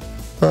creepy?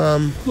 A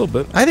little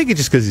bit. I think it's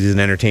just because he's an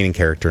entertaining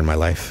character in my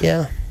life.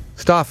 Yeah.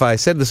 Stoff, I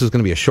said this was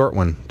going to be a short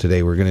one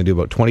today. We're going to do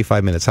about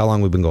 25 minutes. How long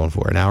have we been going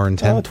for? An hour and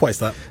 10? Oh, twice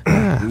that.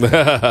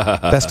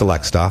 Best of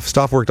luck, Stoff.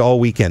 Stoff worked all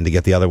weekend to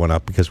get the other one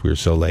up because we were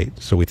so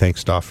late. So we thank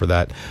Stoff for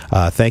that.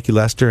 Thank you,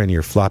 Lester, and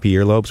your floppy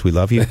earlobes. We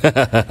love you.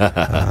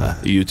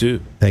 You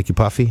too. Thank you,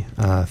 Puffy.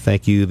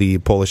 Thank you, the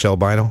Polish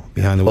albino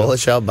behind the wheel.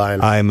 Polish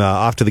albino. I'm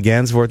off to the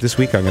Gansevoort this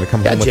week. I'm going to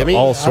come home Jimmy, with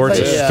all sorts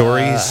of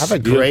stories. Have a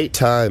great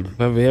time.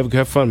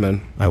 Have fun,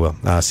 man. I will.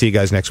 See you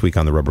guys next week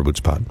on the Rubber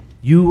Boots Pod.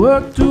 You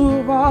work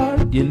too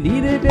hard, you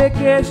need a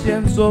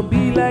vacation, so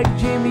be like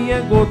Jimmy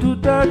and go to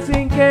Turks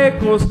and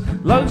Caicos.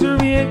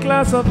 Luxury and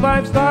class of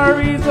 5-star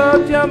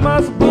resort, you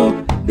must book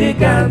the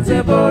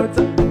Gansevoort.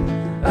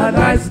 A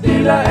nice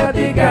villa at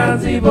the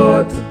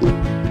Gansevoort.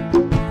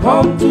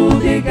 Come to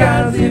the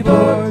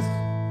Gansevoort.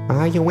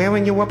 Are you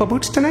wearing your rubber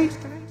boots tonight?